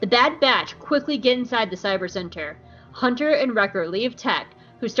 The Bad Batch quickly get inside the Cyber Center. Hunter and Wrecker leave Tech,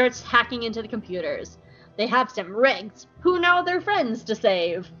 who starts hacking into the computers. They have some Regs, who know they're friends, to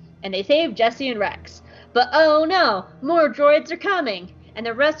save. And they save Jesse and Rex. But oh no, more droids are coming, and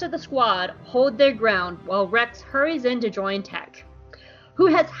the rest of the squad hold their ground while Rex hurries in to join Tech, who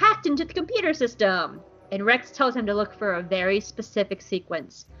has hacked into the computer system. And Rex tells him to look for a very specific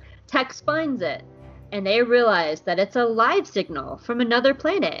sequence. Tex finds it, and they realize that it's a live signal from another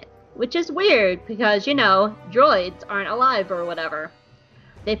planet, which is weird because, droids aren't alive or whatever.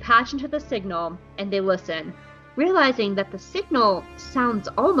 They patch into the signal, and they listen, realizing that the signal sounds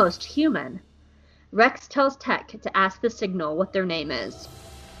almost human. Rex tells Tech to ask the signal what their name is,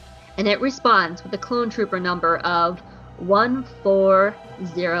 and it responds with a clone trooper number of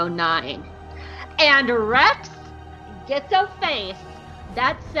 1409. And Rex gets a face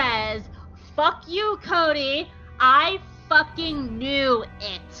that says, "Fuck you, Cody, I fucking knew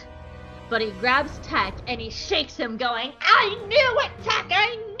it." But he grabs Tech and he shakes him going, "I knew it, Tech,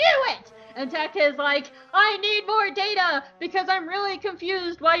 I knew it!" And Tech is like, "I need more data because I'm really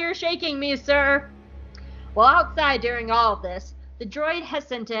confused why you're shaking me, sir." Well, outside during all of this, the droid has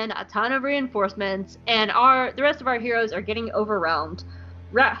sent in a ton of reinforcements, and the rest of our heroes are getting overwhelmed.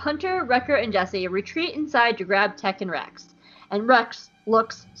 Hunter, Wrecker, and Jesse retreat inside to grab Tech and Rex. And Rex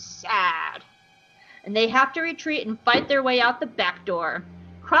looks sad. And they have to retreat and fight their way out the back door.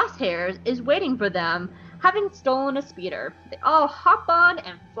 Crosshairs is waiting for them, having stolen a speeder. They all hop on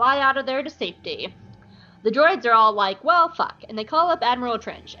and fly out of there to safety. The droids are all like, well, fuck, and they call up Admiral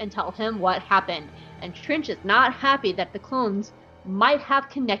Trench and tell him what happened. And Trench is not happy that the clones might have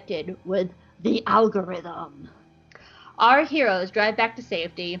connected with the algorithm. Our heroes drive back to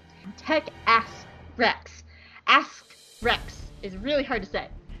safety. Tech asks Rex. Is really hard to say.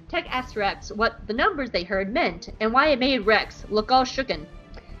 Tech asks Rex what the numbers they heard meant and why it made Rex look all shooken.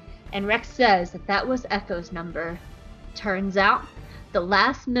 And Rex says that was Echo's number. Turns out, the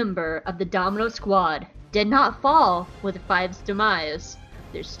last member of the Domino Squad did not fall with Five's demise.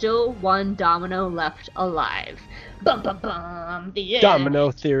 There's still one Domino left alive. Bum bum bum, the end. Domino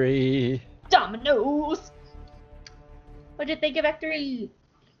theory. Dominoes! What did you think of Act 3?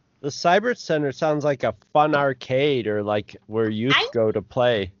 The Cyber Center sounds like a fun arcade or like where youth go to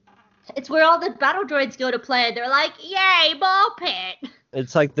play. It's where all the battle droids go to play. They're like, yay, ball pit!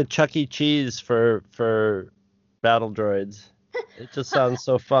 It's like the Chuck E. Cheese for battle droids. It just sounds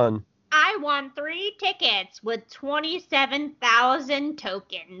so fun. I I won 3 tickets with 27,000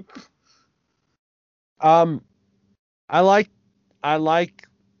 tokens. I like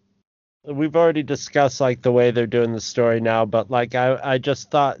we've already discussed like the way they're doing the story now, but like I just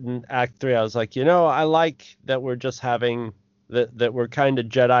thought in Act 3, I was like, I like that we're just having that we're kind of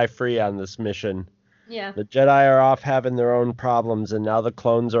Jedi free on this mission. Yeah. The Jedi are off having their own problems, and now the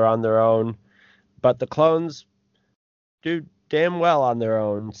clones are on their own, but the clones do damn well on their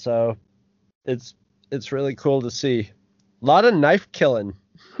own, so it's really cool to see. A lot of knife killing.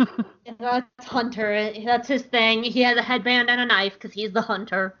 That's Hunter. That's his thing. He has a headband and a knife because he's the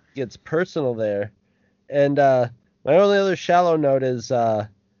hunter. Gets personal there. And my only other shallow note is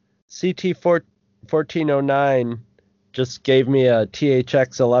CT 1409 just gave me a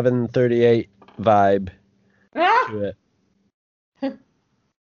THX 1138 vibe to it.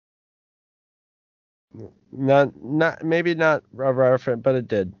 Not maybe not a reference, but it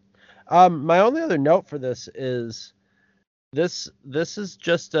did. My only other note for this is this is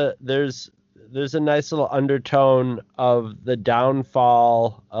just there's a nice little undertone of the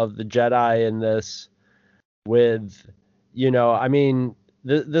downfall of the Jedi in this with, I mean,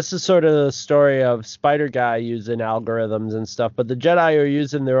 this is sort of the story of Spider Guy using algorithms and stuff, but the Jedi are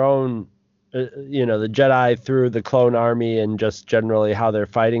using their own, the Jedi through the clone army and just generally how they're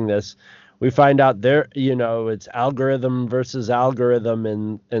fighting this. We find out there, it's algorithm versus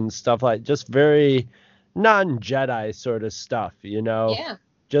algorithm and stuff like just very non-Jedi sort of stuff, Yeah.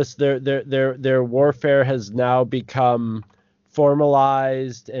 Just their warfare has now become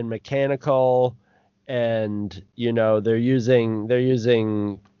formalized and mechanical, and they're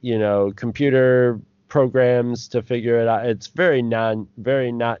using computer programs to figure it out. It's very not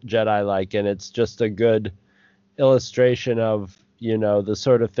Jedi like, and it's just a good illustration of the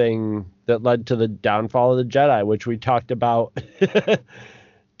sort of thing that led to the downfall of the Jedi, which we talked about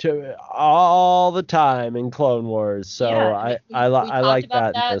to all the time in Clone Wars. So yeah, I like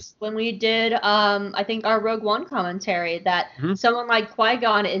that. When we did, I think our Rogue One commentary, that someone like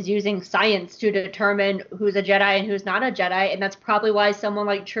Qui-Gon is using science to determine who's a Jedi and who's not a Jedi, and that's probably why someone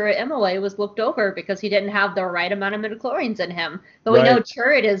like Chirrut Imolay was looked over, because he didn't have the right amount of midichlorians in him. But we know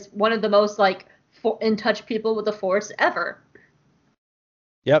Chirrut is one of the most in touch people with the Force ever.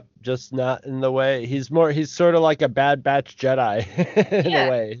 Yep, just not in the way. He's sort of like a Bad Batch Jedi in a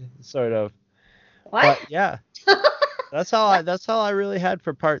way, sort of. What? But yeah. That's all I really had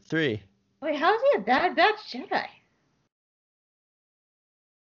for part 3. Wait, how is he a Bad Batch Jedi?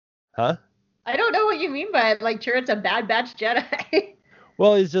 Huh? I don't know what you mean by it. Like, Chirrut's a Bad Batch Jedi.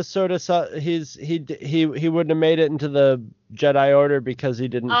 Well, he's just sort of he wouldn't have made it into the Jedi Order because he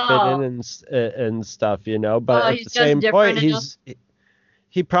didn't fit in and stuff, But at the same point,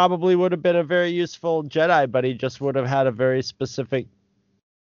 he probably would have been a very useful Jedi, but he just would have had a very specific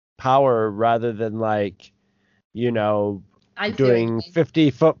power rather than doing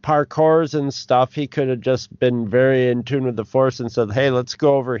 50-foot parkours and stuff. He could have just been very in tune with the Force and said, hey, let's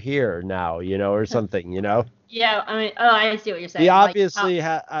go over here now, or something, Yeah, I mean, I see what you're saying. He obviously,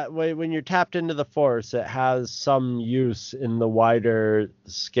 when you're tapped into the Force, it has some use in the wider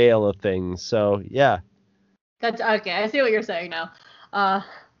scale of things. So, yeah. That's okay. I see what you're saying now. For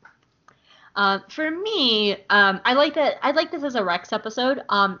me, I like that. I like this as a Rex episode.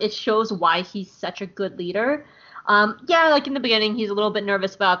 It shows why he's such a good leader. Yeah, like in the beginning, he's a little bit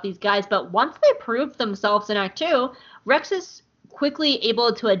nervous about these guys, but once they prove themselves in Act 2, Rex is quickly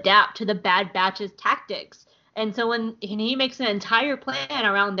able to adapt to the Bad Batch's tactics. And so when he makes an entire plan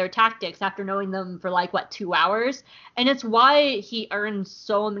around their tactics after knowing them for 2 hours, and it's why he earns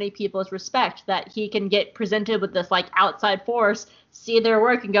so many people's respect, that he can get presented with this outside force, see their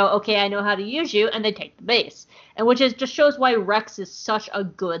work and go, okay, I know how to use you, and they take the base. And which just shows why Rex is such a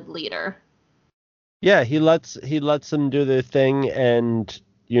good leader. Yeah, he lets them do their thing, and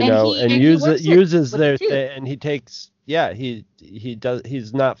uses their thing, and he takes he does.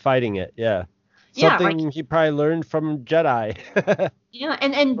 He's not fighting it. Yeah. Something he probably learned from Jedi. Yeah,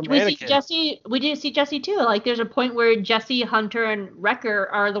 and we see Jesse. We do see Jesse too. There's a point where Jesse, Hunter, and Wrecker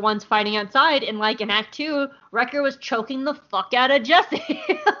are the ones fighting outside, and in Act 2, Wrecker was choking the fuck out of Jesse.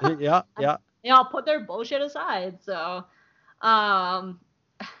 Yeah. They all put their bullshit aside. So,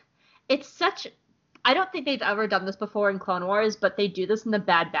 it's such. I don't think they've ever done this before in Clone Wars, but they do this in the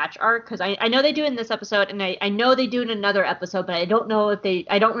Bad Batch arc, because I know they do it in this episode, and I know they do it in another episode, but I don't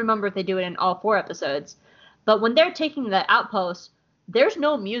remember if they do it in all 4 episodes. But when they're taking the outpost, there's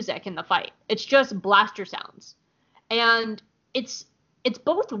no music in the fight. It's just blaster sounds. And it's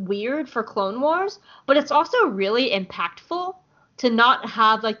both weird for Clone Wars, but it's also really impactful to not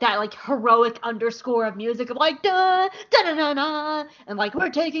have like that like heroic underscore of music of like da da da da da and like we're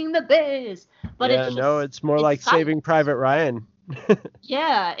taking the biz, but Yeah, it's no, just it's more like silent. Saving Private Ryan.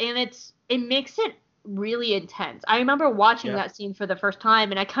 Yeah, and it makes it really intense. I remember watching Yeah. that scene for the first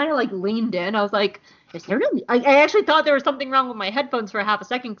time, and I kind of like leaned in. I was like, "Is there no?" I actually thought there was something wrong with my headphones for half a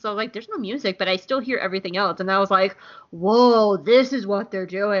second because I was like, "There's no music," but I still hear everything else, and I was like, "Whoa, this is what they're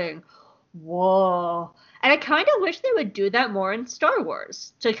doing." Whoa, and I kind of wish they would do that more in Star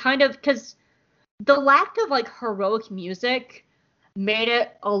Wars to kind of because the lack of like heroic music made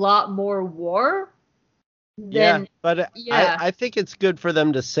it a lot more war. Yeah, Than, but yeah. I think it's good for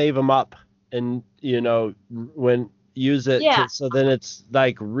them to save them up and, when use it Yeah. so then it's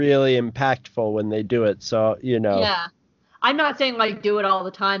like really impactful when they do it. So, Yeah. I'm not saying like do it all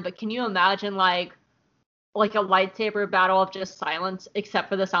the time, but can you imagine like a lightsaber battle of just silence except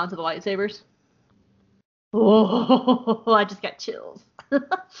for the sounds of the lightsabers? Oh, I just got chills.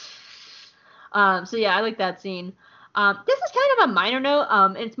 So yeah, I like that scene. This is kind of a minor note.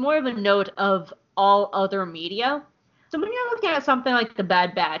 It's more of a note of all other media. So when you're looking at something like The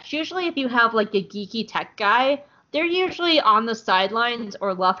Bad Batch, usually if you have like a geeky tech guy, they're usually on the sidelines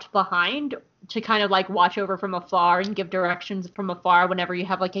or left behind to kind of like watch over from afar and give directions from afar whenever you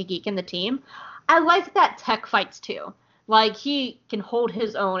have like a geek in the team. I like that Tech fights too. Like he can hold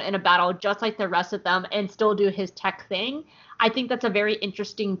his own in a battle just like the rest of them and still do his tech thing. I think that's a very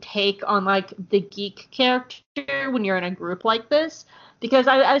interesting take on like the geek character when you're in a group like this. Because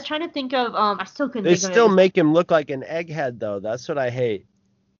I was trying to think of I still couldn't They think of still it. make him look like an egghead though. That's what I hate.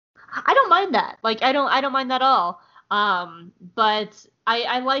 I don't mind that. Like I don't mind that at all. But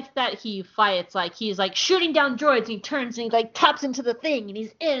I like that he fights like he's like shooting down droids and he turns and he like taps into the thing and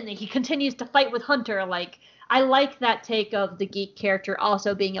he's in and he continues to fight with Hunter. Like I like that take of the geek character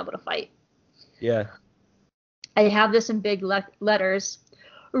also being able to fight. Yeah. I have this in big letters.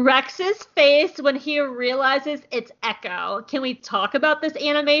 Rex's face when he realizes it's Echo. Can we talk about this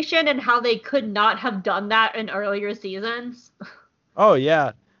animation and how they could not have done that in earlier seasons? Oh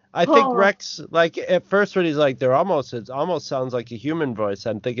yeah. I think Oh. Rex, like at first when he's like, it almost sounds like a human voice.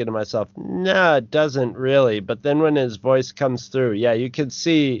 I'm thinking to myself, no, it doesn't really. But then when his voice comes through, yeah, you can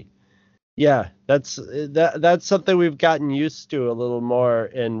see, yeah, that's something we've gotten used to a little more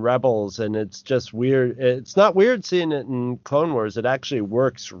in Rebels, and it's just weird. It's not weird seeing it in Clone Wars. It actually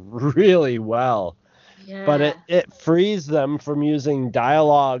works really well. Yeah. But it frees them from using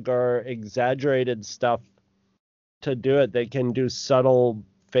dialogue or exaggerated stuff to do it. They can do subtle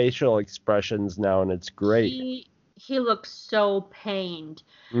facial expressions now, and it's great. He looks so pained.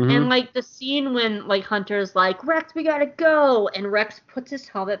 Mhm. And like the scene when like Hunter's like, Rex, we gotta go, and Rex puts his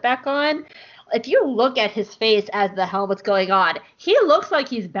helmet back on. If you look at his face as the helmet's going on, he looks like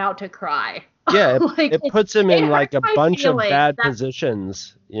he's about to cry. Yeah, Like, it puts him in like a hurts my bunch of feelings bad that-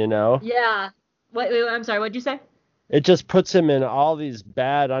 positions, you know? Yeah. Wait, I'm sorry, what'd you say? It just puts him in all these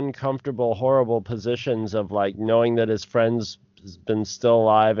bad, uncomfortable, horrible positions of like knowing that his friend's been still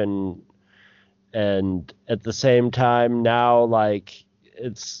alive and at the same time now like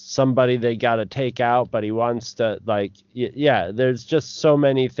it's somebody they got to take out, but he wants to like yeah, there's just so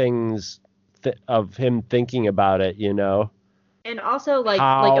many things of him thinking about it, you know. And also like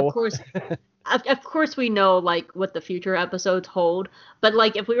How? of course we know like what the future episodes hold, but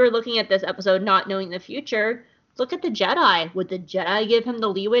like if we were looking at this episode not knowing the future, look at the Jedi. Would the Jedi give him the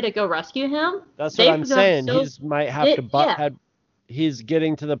leeway to go rescue him? That's what I'm saying. He's might have to butt head. He's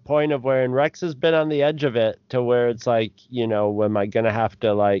getting to the point of where, and Rex has been on the edge of it to where it's like, am I gonna have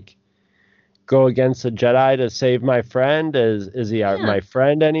to like go against the Jedi to save my friend? Is he my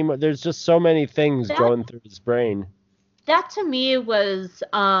friend anymore? There's just so many things going through his brain. That to me was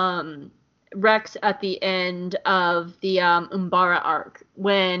Rex at the end of the Umbara arc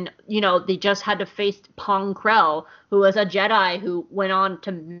when they just had to face Pong Krell, who was a Jedi who went on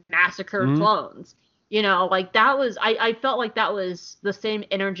to massacre clones. Like that was I felt like that was the same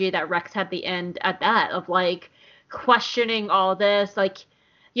energy that Rex had the end at that of like questioning all this, like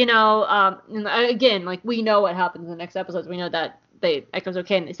again, like we know what happens in the next episodes. We know that Echo's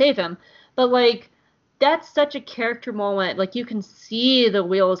okay and they save him, but like that's such a character moment. Like you can see the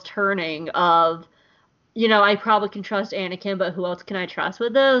wheels turning of, I probably can trust Anakin, but who else can I trust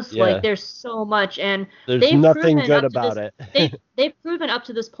with this? Yeah. Like there's so much, and there's nothing good about it. They've proven up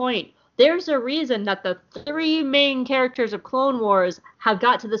to this point. There's a reason that the 3 main characters of Clone Wars have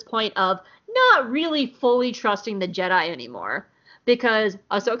got to this point of not really fully trusting the Jedi anymore. Because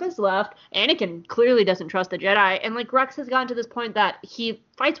Ahsoka's left, Anakin clearly doesn't trust the Jedi, and like Rex has gotten to this point that he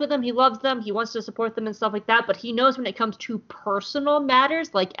fights with them, he loves them, he wants to support them and stuff like that, but he knows when it comes to personal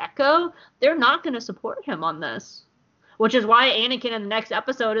matters like Echo, they're not going to support him on this. which is why Anakin in the next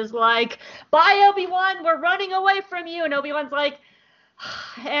episode is like, "Bye, Obi-Wan, we're running away from you," and Obi-Wan's like,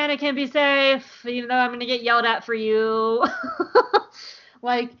 "Anakin, be safe, even though I'm gonna get yelled at for you."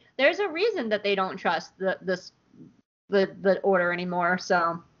 Like, there's a reason that they don't trust the Order anymore.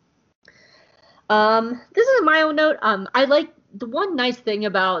 So, this is my own note. I like the one nice thing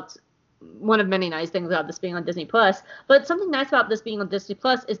about one of many nice things about this being on Disney Plus, but something nice about this being on Disney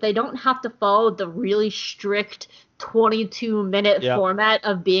Plus is they don't have to follow the really strict 22-minute format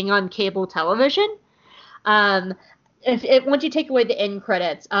of being on cable television. If once you take away the end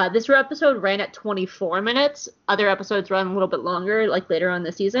credits, this episode ran at 24 minutes. Other episodes run a little bit longer, like later on in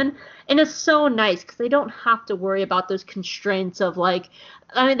the season, and it's so nice because they don't have to worry about those constraints of like,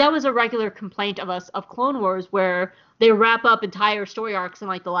 I mean, that was a regular complaint of us of Clone Wars where they wrap up entire story arcs in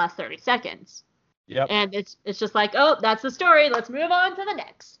like the last 30 seconds. Yep. And it's just like, oh, that's the story. Let's move on to the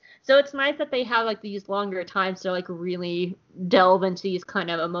next. So it's nice that they have like these longer times to like really delve into these kind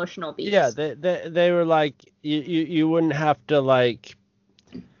of emotional beats. Yeah, they were like, you wouldn't have to like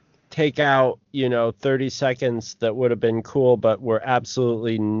take out, 30 seconds that would have been cool, but were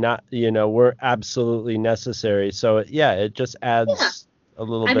absolutely not, were absolutely necessary. So it just adds a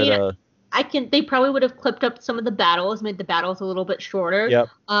little bit of. They probably would have clipped up some of the battles, made the battles a little bit shorter. Yep.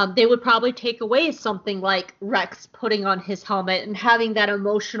 They would probably take away something like Rex putting on his helmet and having that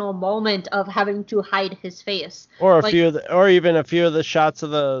emotional moment of having to hide his face. Or even a few of the shots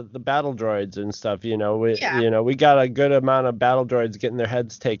of the battle droids and stuff. We got a good amount of battle droids getting their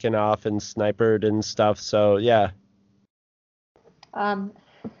heads taken off and snipered and stuff. So yeah.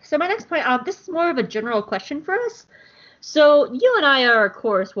 So my next point, this is more of a general question for us. So you and I are, of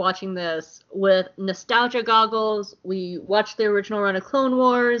course, watching this with nostalgia goggles. We watched the original run of Clone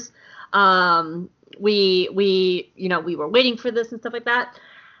Wars. We were waiting for this and stuff like that.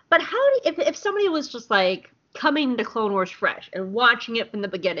 But if somebody was just like coming to Clone Wars fresh and watching it from the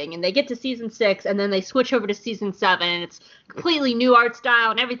beginning, and they get to season 6, and then they switch over to season 7, and it's completely new art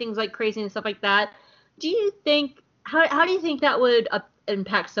style and everything's like crazy and stuff like that, do you think how do you think that would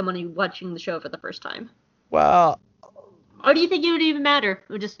impact someone watching the show for the first time? Well. Or do you think it would even matter? It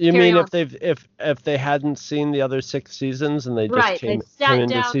would just you mean on? if they hadn't seen the other 6 seasons and they just came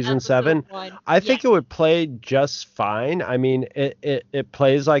into season 7? I think it would play just fine. I mean, it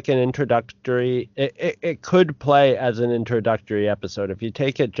plays like an introductory. It could play as an introductory episode. If you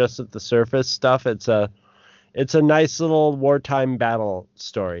take it just at the surface stuff, it's a nice little wartime battle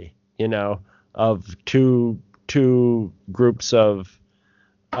story. Of two groups of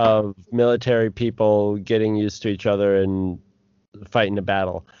military people getting used to each other and fighting a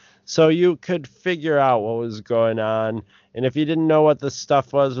battle. So you could figure out what was going on. And if you didn't know what the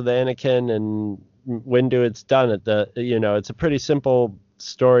stuff was with Anakin and Windu, it's done at it's a pretty simple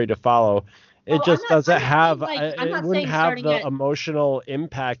story to follow. It just doesn't have, it wouldn't have the emotional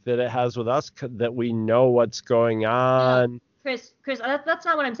impact that it has with us, that we know what's going on. Chris, that's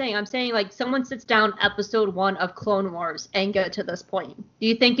not what I'm saying. I'm saying like someone sits down episode 1 of Clone Wars and get to this point. Do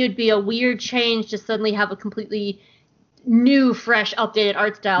you think it would be a weird change to suddenly have a completely new, fresh, updated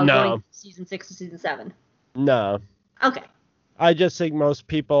art style going from season 6 to season 7? No. Okay. I just think most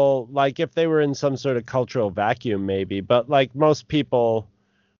people, like if they were in some sort of cultural vacuum maybe, but like most people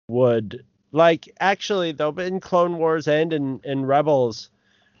would, like actually though, but in Clone Wars and in Rebels,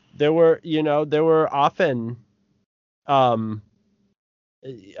 there were often from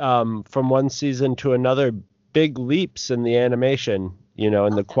one season to another big leaps in the animation,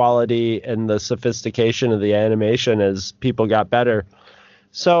 and the quality and the sophistication of the animation as people got better.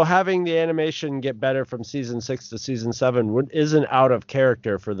 So having the animation get better from season 6 to season 7 isn't out of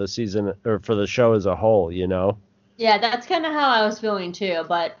character for the season or for the show as a whole, Yeah, that's kind of how I was feeling too,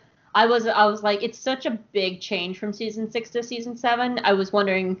 but I was like, it's such a big change from season 6 to season 7. I was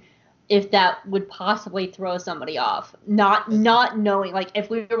wondering if that would possibly throw somebody off, not knowing, like if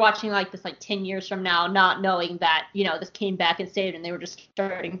we were watching like this like 10 years from now, not knowing that this came back and saved and they were just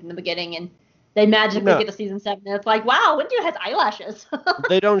starting from the beginning and they magically get to season 7 and it's like, wow, Windu has eyelashes.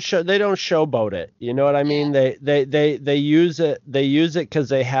 they don't showboat it, you know what I mean? Yeah. They use it because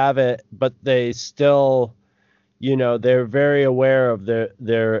they have it, but they still, they're very aware of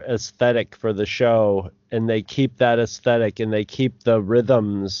their aesthetic for the show, and they keep that aesthetic and they keep the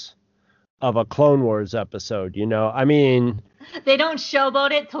rhythms of a Clone Wars episode, I mean, they don't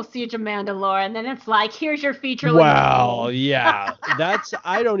showboat it till Siege of Mandalore, and then it's like, here's your feature. Well, yeah,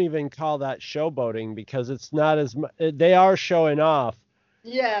 I don't even call that showboating because it's not as much. They are showing off.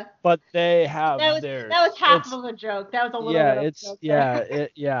 Yeah. But they have that was half of a joke. That was a little bit of a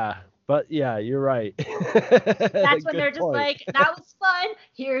joke. But yeah, you're right. That's when they're just like, that was fun.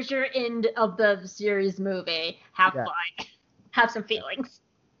 here's your end of the series movie. Have Yeah. fun. Have some feelings.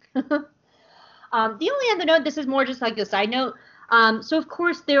 The only other note, this is more just like a side note. So of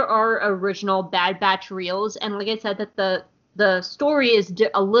course there are original Bad Batch reels, and like I said, that the story is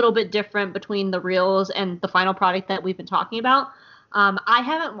a little bit different between the reels and the final product that we've been talking about. I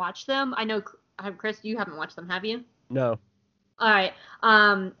haven't watched them. I know, Chris, you haven't watched them, have you? No. All right.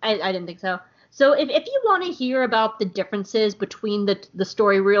 I didn't think so. So if you want to hear about the differences between the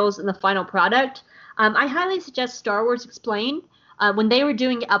story reels and the final product, I highly suggest Star Wars Explained. When they were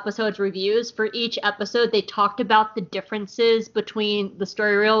doing episodes reviews for each episode, they talked about the differences between the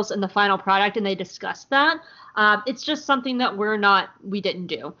story reels and the final product, and they discussed that. It's just something that we didn't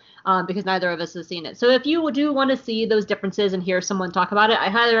do because neither of us has seen it. So if you do want to see those differences and hear someone talk about it, I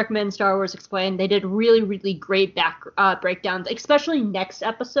highly recommend Star Wars Explained. They did really, really great breakdowns, especially next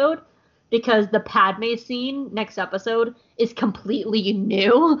episode, because the Padme scene next episode is completely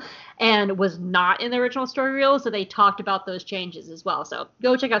new and was not in the original story reel, so they talked about those changes as well. So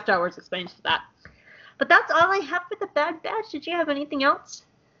go check out Star Wars Explained for that. But that's all I have for the Bad Batch. Did you have anything else?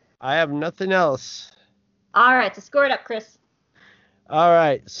 I have nothing else. All right, so score it up, Chris. All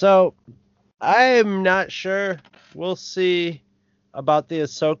right, so I'm not sure. We'll see about the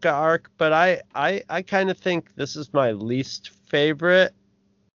Ahsoka arc, but I kind of think this is my least favorite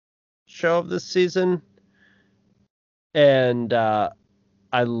show of this season, and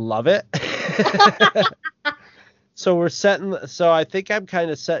I love it. So I think I'm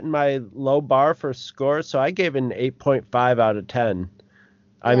kind of setting my low bar for score. So I gave it an 8.5 out of 10.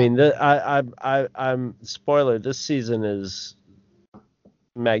 I mean, I'm spoiler. This season is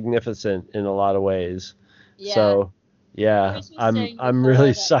magnificent in a lot of ways. Yeah. So yeah, Chris was saying I'm before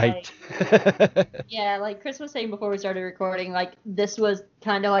really that, psyched. Yeah, like Chris was saying before we started recording, like this was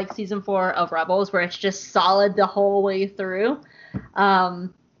kind of like season 4 of Rebels, where it's just solid the whole way through.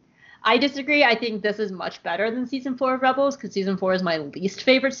 I disagree. I think this is much better than season 4 of Rebels, because season 4 is my least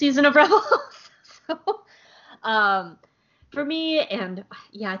favorite season of Rebels. So, for me, and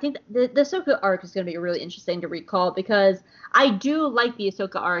yeah, I think the Ahsoka arc is going to be really interesting to recall, because I do like the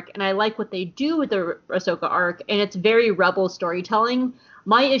Ahsoka arc, and I like what they do with the Ahsoka arc, and it's very Rebel storytelling.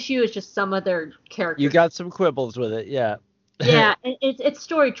 My issue is just some of their characters. You got some quibbles with it, yeah. Yeah, it's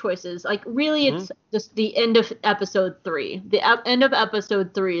story choices. Like, really, it's just the end of episode 3. The end of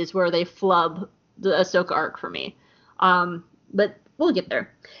episode 3 is where they flub the Ahsoka arc for me. But we'll get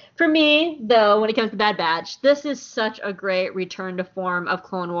there. For me, though, when it comes to Bad Batch, this is such a great return to form of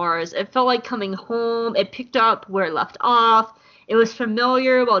Clone Wars. It felt like coming home. It picked up where it left off. It was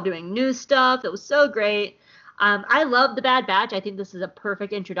familiar while doing new stuff. It was so great. I love the Bad Batch. I think this is a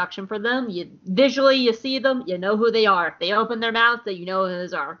perfect introduction for them. Visually, you see them, you know who they are. They open their mouths, that you know who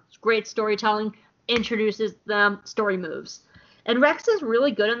those are. It's great storytelling, introduces them, story moves. And Rex is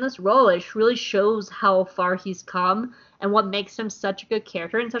really good in this role. It really shows how far he's come and what makes him such a good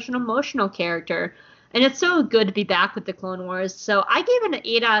character and such an emotional character. And it's so good to be back with the Clone Wars. So I gave it an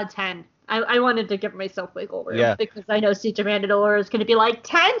 8 out of 10. I wanted to give myself wiggle room because I know Siege of Mandalore is going to be like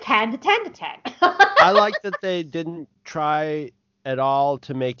 10, 10 to 10 to 10. I like that they didn't try at all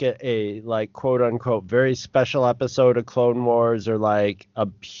to make it a, like, quote unquote very special episode of Clone Wars, or like a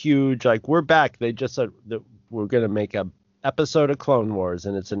huge, like, we're back. They just said that we're going to make a episode of Clone Wars,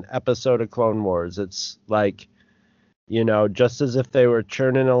 and it's an episode of Clone Wars. It's like, you know, just as if they were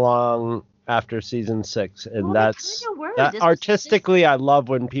churning along after season 6, and Well, that's they kinda were. that This was artistically I love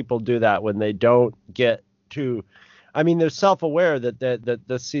when people do that, when they don't get to, I mean, they're self-aware that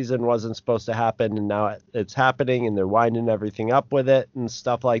this season wasn't supposed to happen, and now it's happening, and they're winding everything up with it and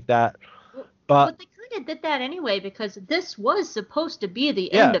stuff like that. But they kind of did that anyway, because this was supposed to be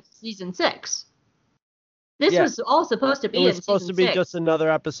the end of season 6. This was all supposed to be it was in supposed to season be 6. just another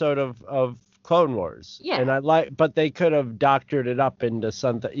episode of Clone Wars. Yeah. And but they could have doctored it up into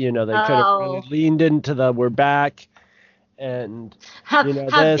something, you know, they could have really leaned into the we're back and have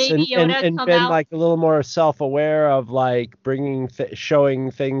this Baby Yoda and come been out. like a little more self-aware of like bringing showing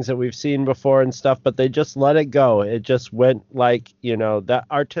things that we've seen before and stuff, but they just let it go. It just went like, you know, that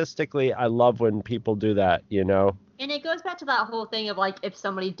artistically I love when people do that, you know. And it goes back to that whole thing of, like, if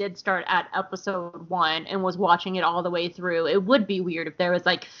somebody did start at episode 1 and was watching it all the way through, it would be weird if there was,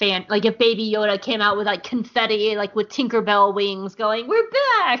 like, if Baby Yoda came out with, like, confetti, like, with Tinkerbell wings going, we're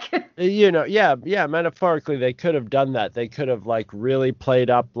back! You know, yeah, metaphorically, they could have done that. They could have, like, really played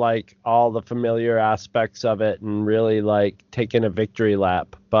up, like, all the familiar aspects of it and really, like, taken a victory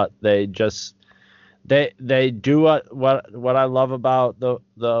lap. But they just... They do what I love about the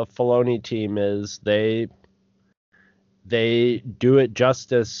Filoni team is they do it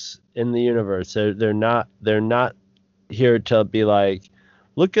justice in the universe. They're not here to be like,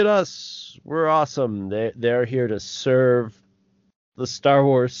 look at us, we're awesome. They're here to serve the Star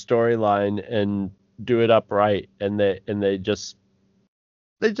Wars storyline and do it upright, and they just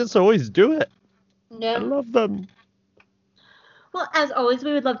always do it. I Yeah. love them. Well, as always,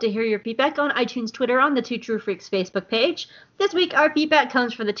 we would love to hear your feedback on iTunes, Twitter, on the Two True Freaks Facebook page. This week, our feedback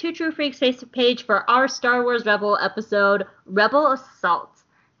comes from the Two True Freaks Facebook page for our Star Wars Rebel episode, Rebel Assault.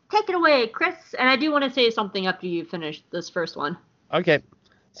 Take it away, Chris. And I do want to say something after you finish this first one. Okay.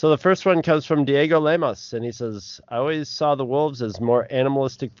 So the first one comes from Diego Lemos, and he says, I always saw the wolves as more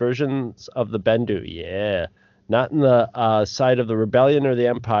animalistic versions of the Bendu. Yeah. Not in the side of the rebellion or the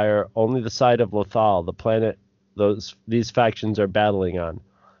Empire, only the side of Lothal, the planet these factions are battling on.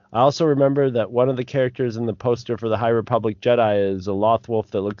 I also remember that one of the characters in the poster for the High Republic Jedi is a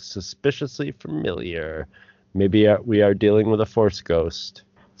Lothwolf that looks suspiciously familiar. Maybe we are dealing with a Force ghost.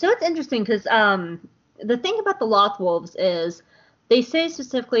 So it's interesting because the thing about the Lothwolves is they say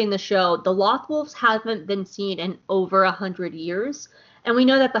specifically in the show the Lothwolves haven't been seen in over 100 years. And we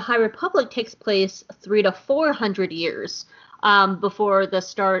know that the High Republic takes place 300 to 400 years before the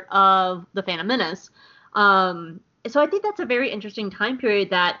start of the Phantom Menace. So I think that's a very interesting time period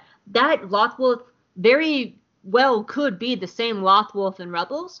that Lothwolf very well could be the same Lothwolf in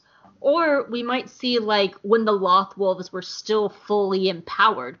Rebels, or we might see like when the Lothwolves were still fully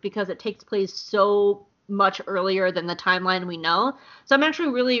empowered, because it takes place so much earlier than the timeline we know. So I'm actually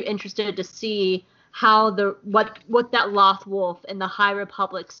really interested to see how what that Lothwolf and the High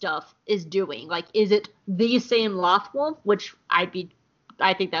Republic stuff is doing. Like, is it the same Lothwolf, which I think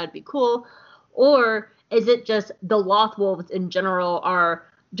that would be cool, or is it just the Lothwolves in general are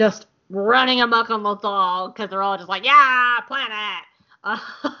just running amok on Lothal because they're all just like, yeah, planet.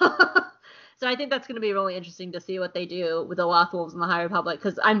 So I think that's going to be really interesting to see what they do with the Lothwolves in the High Republic,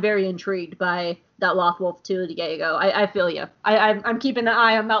 because I'm very intrigued by that Lothwolf too, Diego. I feel you. I'm keeping an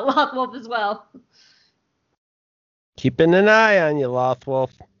eye on that Lothwolf as well. Keeping an eye on you, Lothwolf.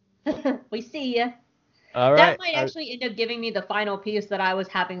 We see ya. All right. That might actually end up giving me the final piece that I was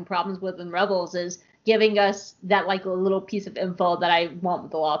having problems with in Rebels, is giving us that like a little piece of info that I want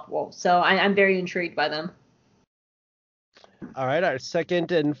with the Lothwolf. So I'm very intrigued by them. All right, our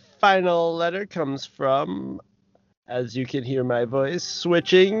second and final letter comes from, as you can hear my voice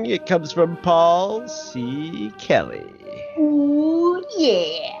switching, it comes from Paul C. Kelly. Ooh,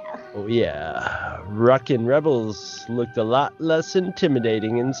 yeah. Oh yeah, Ruckin' Rebels looked a lot less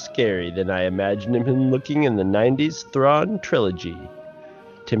intimidating and scary than I imagined him looking in the 90s Thrawn trilogy.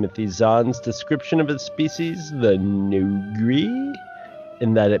 Timothy Zahn's description of his species, the Nogri,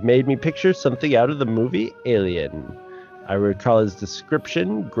 in that it made me picture something out of the movie Alien. I recall his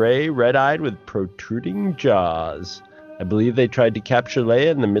description, gray, red-eyed with protruding jaws. I believe they tried to capture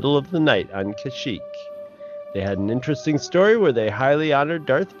Leia in the middle of the night on Kashyyyk. They had an interesting story where they highly honored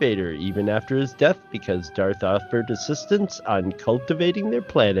Darth Vader even after his death, because Darth offered assistance on cultivating their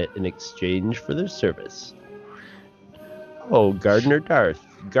planet in exchange for their service. Oh, Gardner Darth.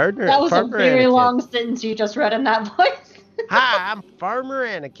 Gardner, That was a Farmer very Anakin. long sentence you just read in that voice. Hi, I'm Farmer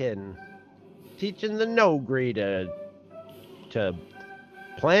Anakin, teaching the Nogri to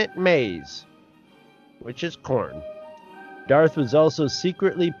plant maize, which is corn. Darth was also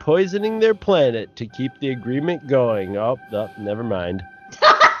secretly poisoning their planet to keep the agreement going. Oh, never mind.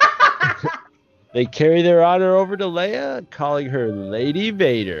 They carry their honor over to Leia, calling her Lady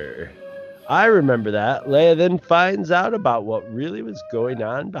Vader. I remember that. Leia then finds out about what really was going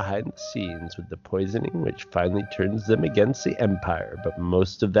on behind the scenes with the poisoning, which finally turns them against the Empire. But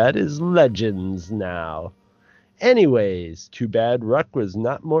most of that is legends now. Anyways, too bad Ruck was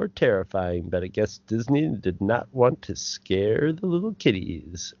not more terrifying, but I guess Disney did not want to scare the little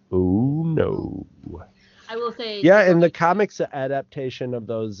kitties. Oh no. I will say. Yeah, in the comics adaptation of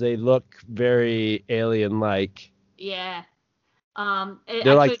those, they look very alien-like. Yeah.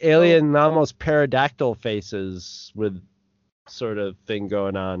 They're like alien, almost pterodactyl faces with sort of thing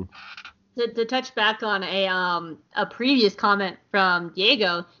going on. To touch back on a previous comment from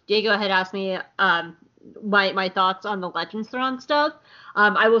Diego had asked me my thoughts on the Legends Thrawn stuff.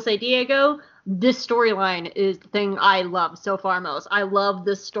 I will say, Diego, this storyline is the thing I love so far most. I love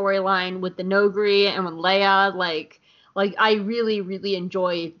this storyline with the Nogri and with Leia. Like I really, really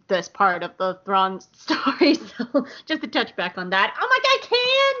enjoy this part of the Thrawn story. So just to touch back on that. Oh my God,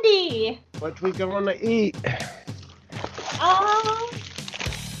 candy! What we gonna eat?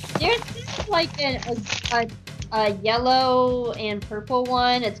 There's this like a yellow and purple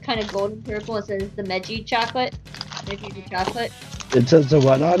one. It's kind of golden purple. It says the Meiji chocolate. Meiji chocolate. It says the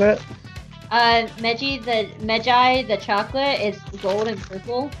what on it? Meiji the chocolate is gold and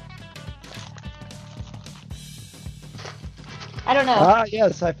purple. I don't know. Ah,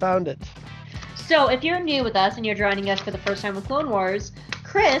 yes, I found it. So, if you're new with us and you're joining us for the first time with Clone Wars,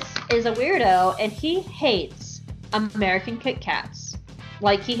 Chris is a weirdo and he hates American Kit Kats.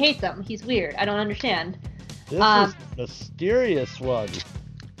 Like, he hates them. He's weird. I don't understand. This is a mysterious one.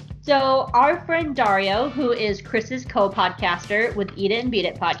 So, our friend Dario, who is Chris's co-podcaster with Eat It and Beat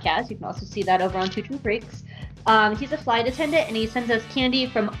It podcast, you can also see that over on Two True Freaks. He's a flight attendant and he sends us candy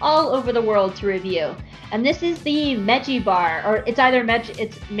from all over the world to review. And this is the Meiji bar, or it's either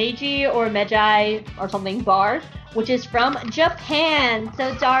Meiji or Meiji or something bar, which is from Japan.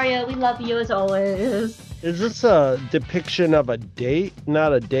 So Dario, we love you as always. Is this a depiction of a date?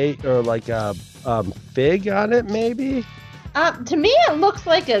 Not a date, or like a fig on it, maybe? To me, it looks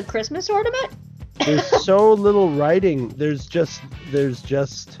like a Christmas ornament. There's so little writing. There's just Meiji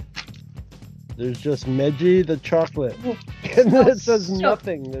the chocolate, and then it says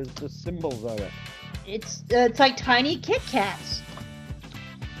nothing. There's just symbols on it. It's like tiny Kit Kats.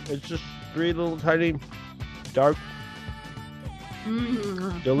 It's just 3 little tiny, dark,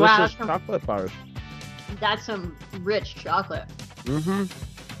 Wow, delicious chocolate bars. That's some rich chocolate.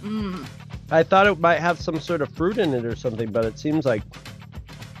 Mm-hmm. I thought it might have some sort of fruit in it or something, but it seems like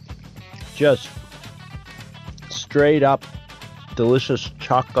just straight up delicious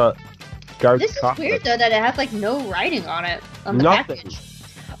chocolate, dark This is chocolate. weird though that it has like no writing on it on the Nothing. package.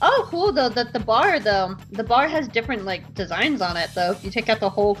 Oh, cool though that the bar has different like designs on it though. If you take out the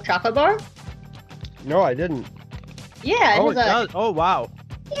whole chocolate bar, No, I didn't. yeah, Oh, has it does. Oh, wow.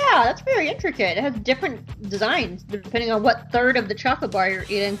 Yeah, that's very intricate. It has different designs depending on what third of the chocolate bar you're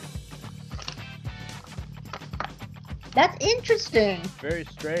eating. That's interesting, Very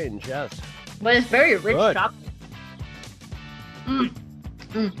strange, yes. but it's very rich Good. chocolate.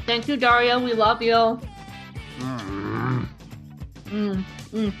 Thank you, Dario. We love you.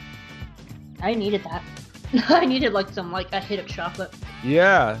 I needed that. I needed like a hit of chocolate.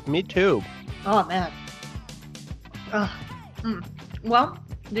 Yeah, me too. Oh man. Well,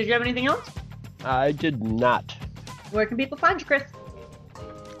 did you have anything else? I did not. Where can people find you, Chris?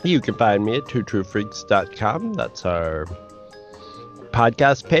 You can find me at twotruefreaks.com. That's our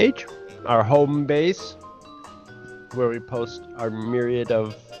podcast page, our home base, where we post our myriad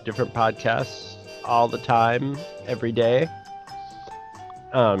of different podcasts all the time, every day.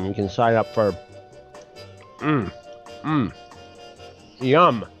 You can sign up for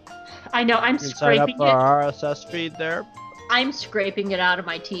yum. I know, I'm You can sign up scraping for it. our RSS feed there. I'm scraping it out of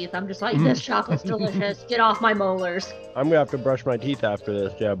my teeth. I'm just like, this chocolate's delicious. Get off my molars. I'm gonna have to brush my teeth after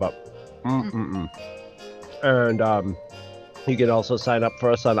this, yeah, but And you can also sign up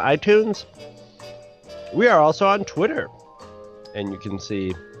for us on iTunes. We are also on Twitter, and you can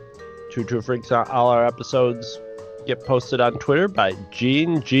see Two True Freaks. All our episodes get posted on Twitter by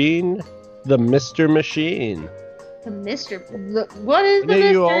Gene the Mr. Machine. The what is the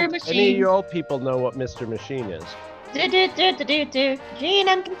Any Mr. of Machine? you old people know what Mr. Machine is. Gene,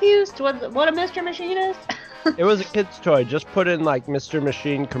 I'm confused. What a Mr. Machine is? It was a kid's toy. Just put in like Mr.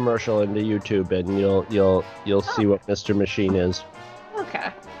 Machine commercial into YouTube, and you'll see what Mr. Machine is.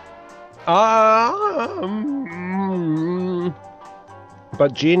 Okay.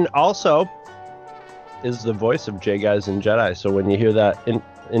 But Gene also is the voice of J Guys and Jedi. So when you hear that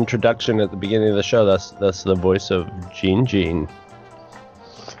introduction at the beginning of the show, that's the voice of Gene.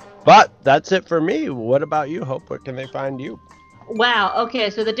 But that's it for me. What about you, Hope? Where can they find you? Wow. Okay.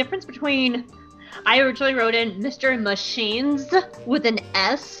 So the difference between I originally wrote in Mr. Machines with an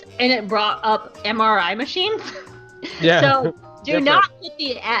S, and it brought up MRI machines. Yeah. So do Different. not put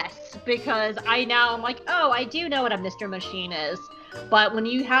the S, because I'm like, oh, I do know what a Mr. Machine is. But when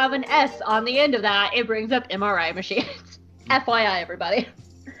you have an S on the end of that, it brings up MRI machines. FYI, everybody.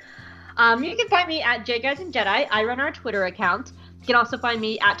 You can find me at JGuys and Jedi. I run our Twitter account. You can also find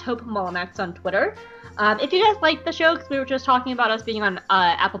me at Hope Molinax on Twitter. If you guys like the show, because we were just talking about us being on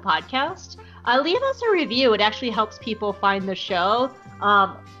Apple Podcast, leave us a review. It actually helps people find the show.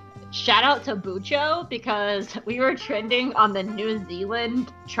 Shout out to Bucho, because we were trending on the New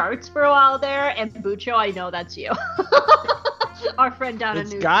Zealand charts for a while there, and Bucho, I know that's you. Our friend down in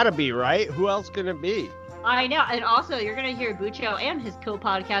It's New gotta be, right? Who else can it be? I know, and also you're gonna hear Bucho and his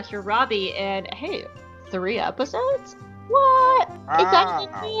co-podcaster Robbie, and hey, 3 episodes? What? Is that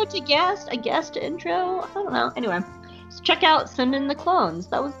a guest intro? I don't know. Anyway, so check out Send in the Clones.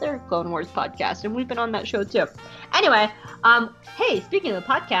 That was their Clone Wars podcast, and we've been on that show too. Anyway, hey, speaking of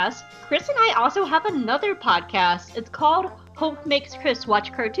podcasts, Chris and I also have another podcast. It's called Hope Makes Chris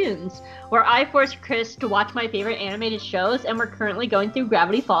Watch Cartoons, where I forced Chris to watch my favorite animated shows, and we're currently going through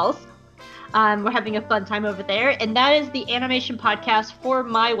Gravity Falls. We're having a fun time over there, and that is the animation podcast for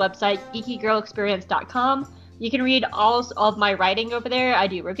my website, geekygirlexperience.com. You can read all of my writing over there. I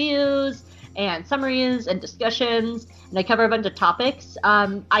do reviews and summaries and discussions, and I cover a bunch of topics.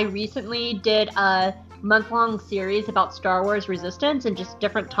 I recently did a month-long series about Star Wars Resistance and just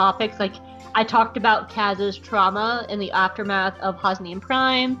different topics. Like, I talked about Kaz's trauma in the aftermath of Hosnian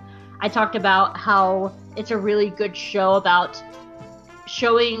Prime. I talked about how it's a really good show about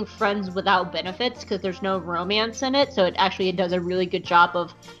showing friends without benefits because there's no romance in it, so it actually does a really good job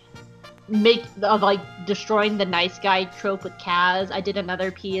of destroying the nice guy trope with Kaz. I did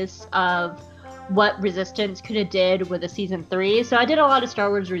another piece of what Resistance could have did with a season 3. So I did a lot of Star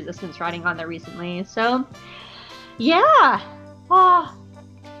Wars Resistance writing on there recently. So yeah. Oh,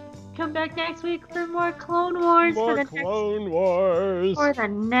 come back next week for more Clone Wars for the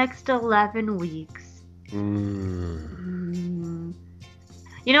next 11 weeks.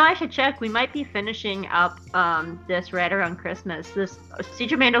 You know, I should check. We might be finishing up this right around Christmas. This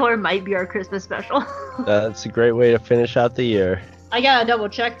Siege of Mandalore might be our Christmas special. That's a great way to finish out the year. I gotta double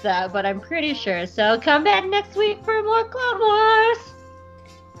check that, but I'm pretty sure. So come back next week for more Clone Wars.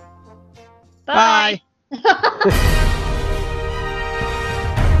 Bye.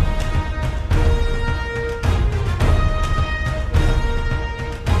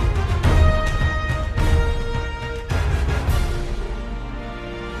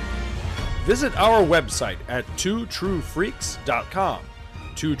 Visit our website at twotruefreaks.com.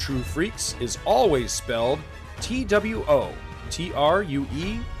 Two True Freaks is always spelled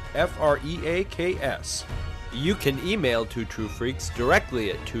TWOTRUEFREAKS. You can email Two True Freaks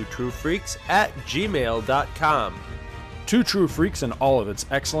directly at twotruefreaks@gmail.com. Two True Freaks and all of its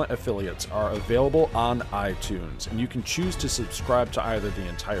excellent affiliates are available on iTunes, and you can choose to subscribe to either the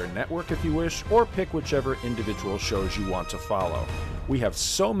entire network if you wish, or pick whichever individual shows you want to follow. We have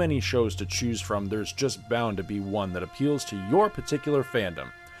so many shows to choose from, there's just bound to be one that appeals to your particular fandom.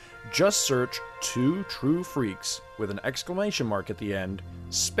 Just search Two True Freaks with an exclamation mark at the end,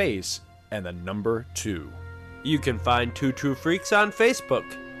 space, and the number 2. You can find Two True Freaks on Facebook.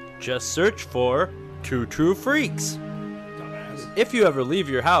 Just search for Two True Freaks. If you ever leave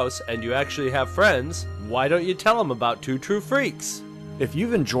your house and you actually have friends, why don't you tell them about Two True Freaks? If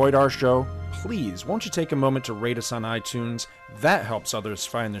you've enjoyed our show, please won't you take a moment to rate us on iTunes? That helps others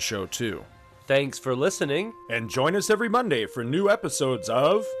find the show too. Thanks for listening, and join us every Monday for new episodes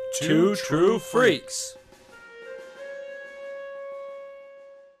of Two True Freaks.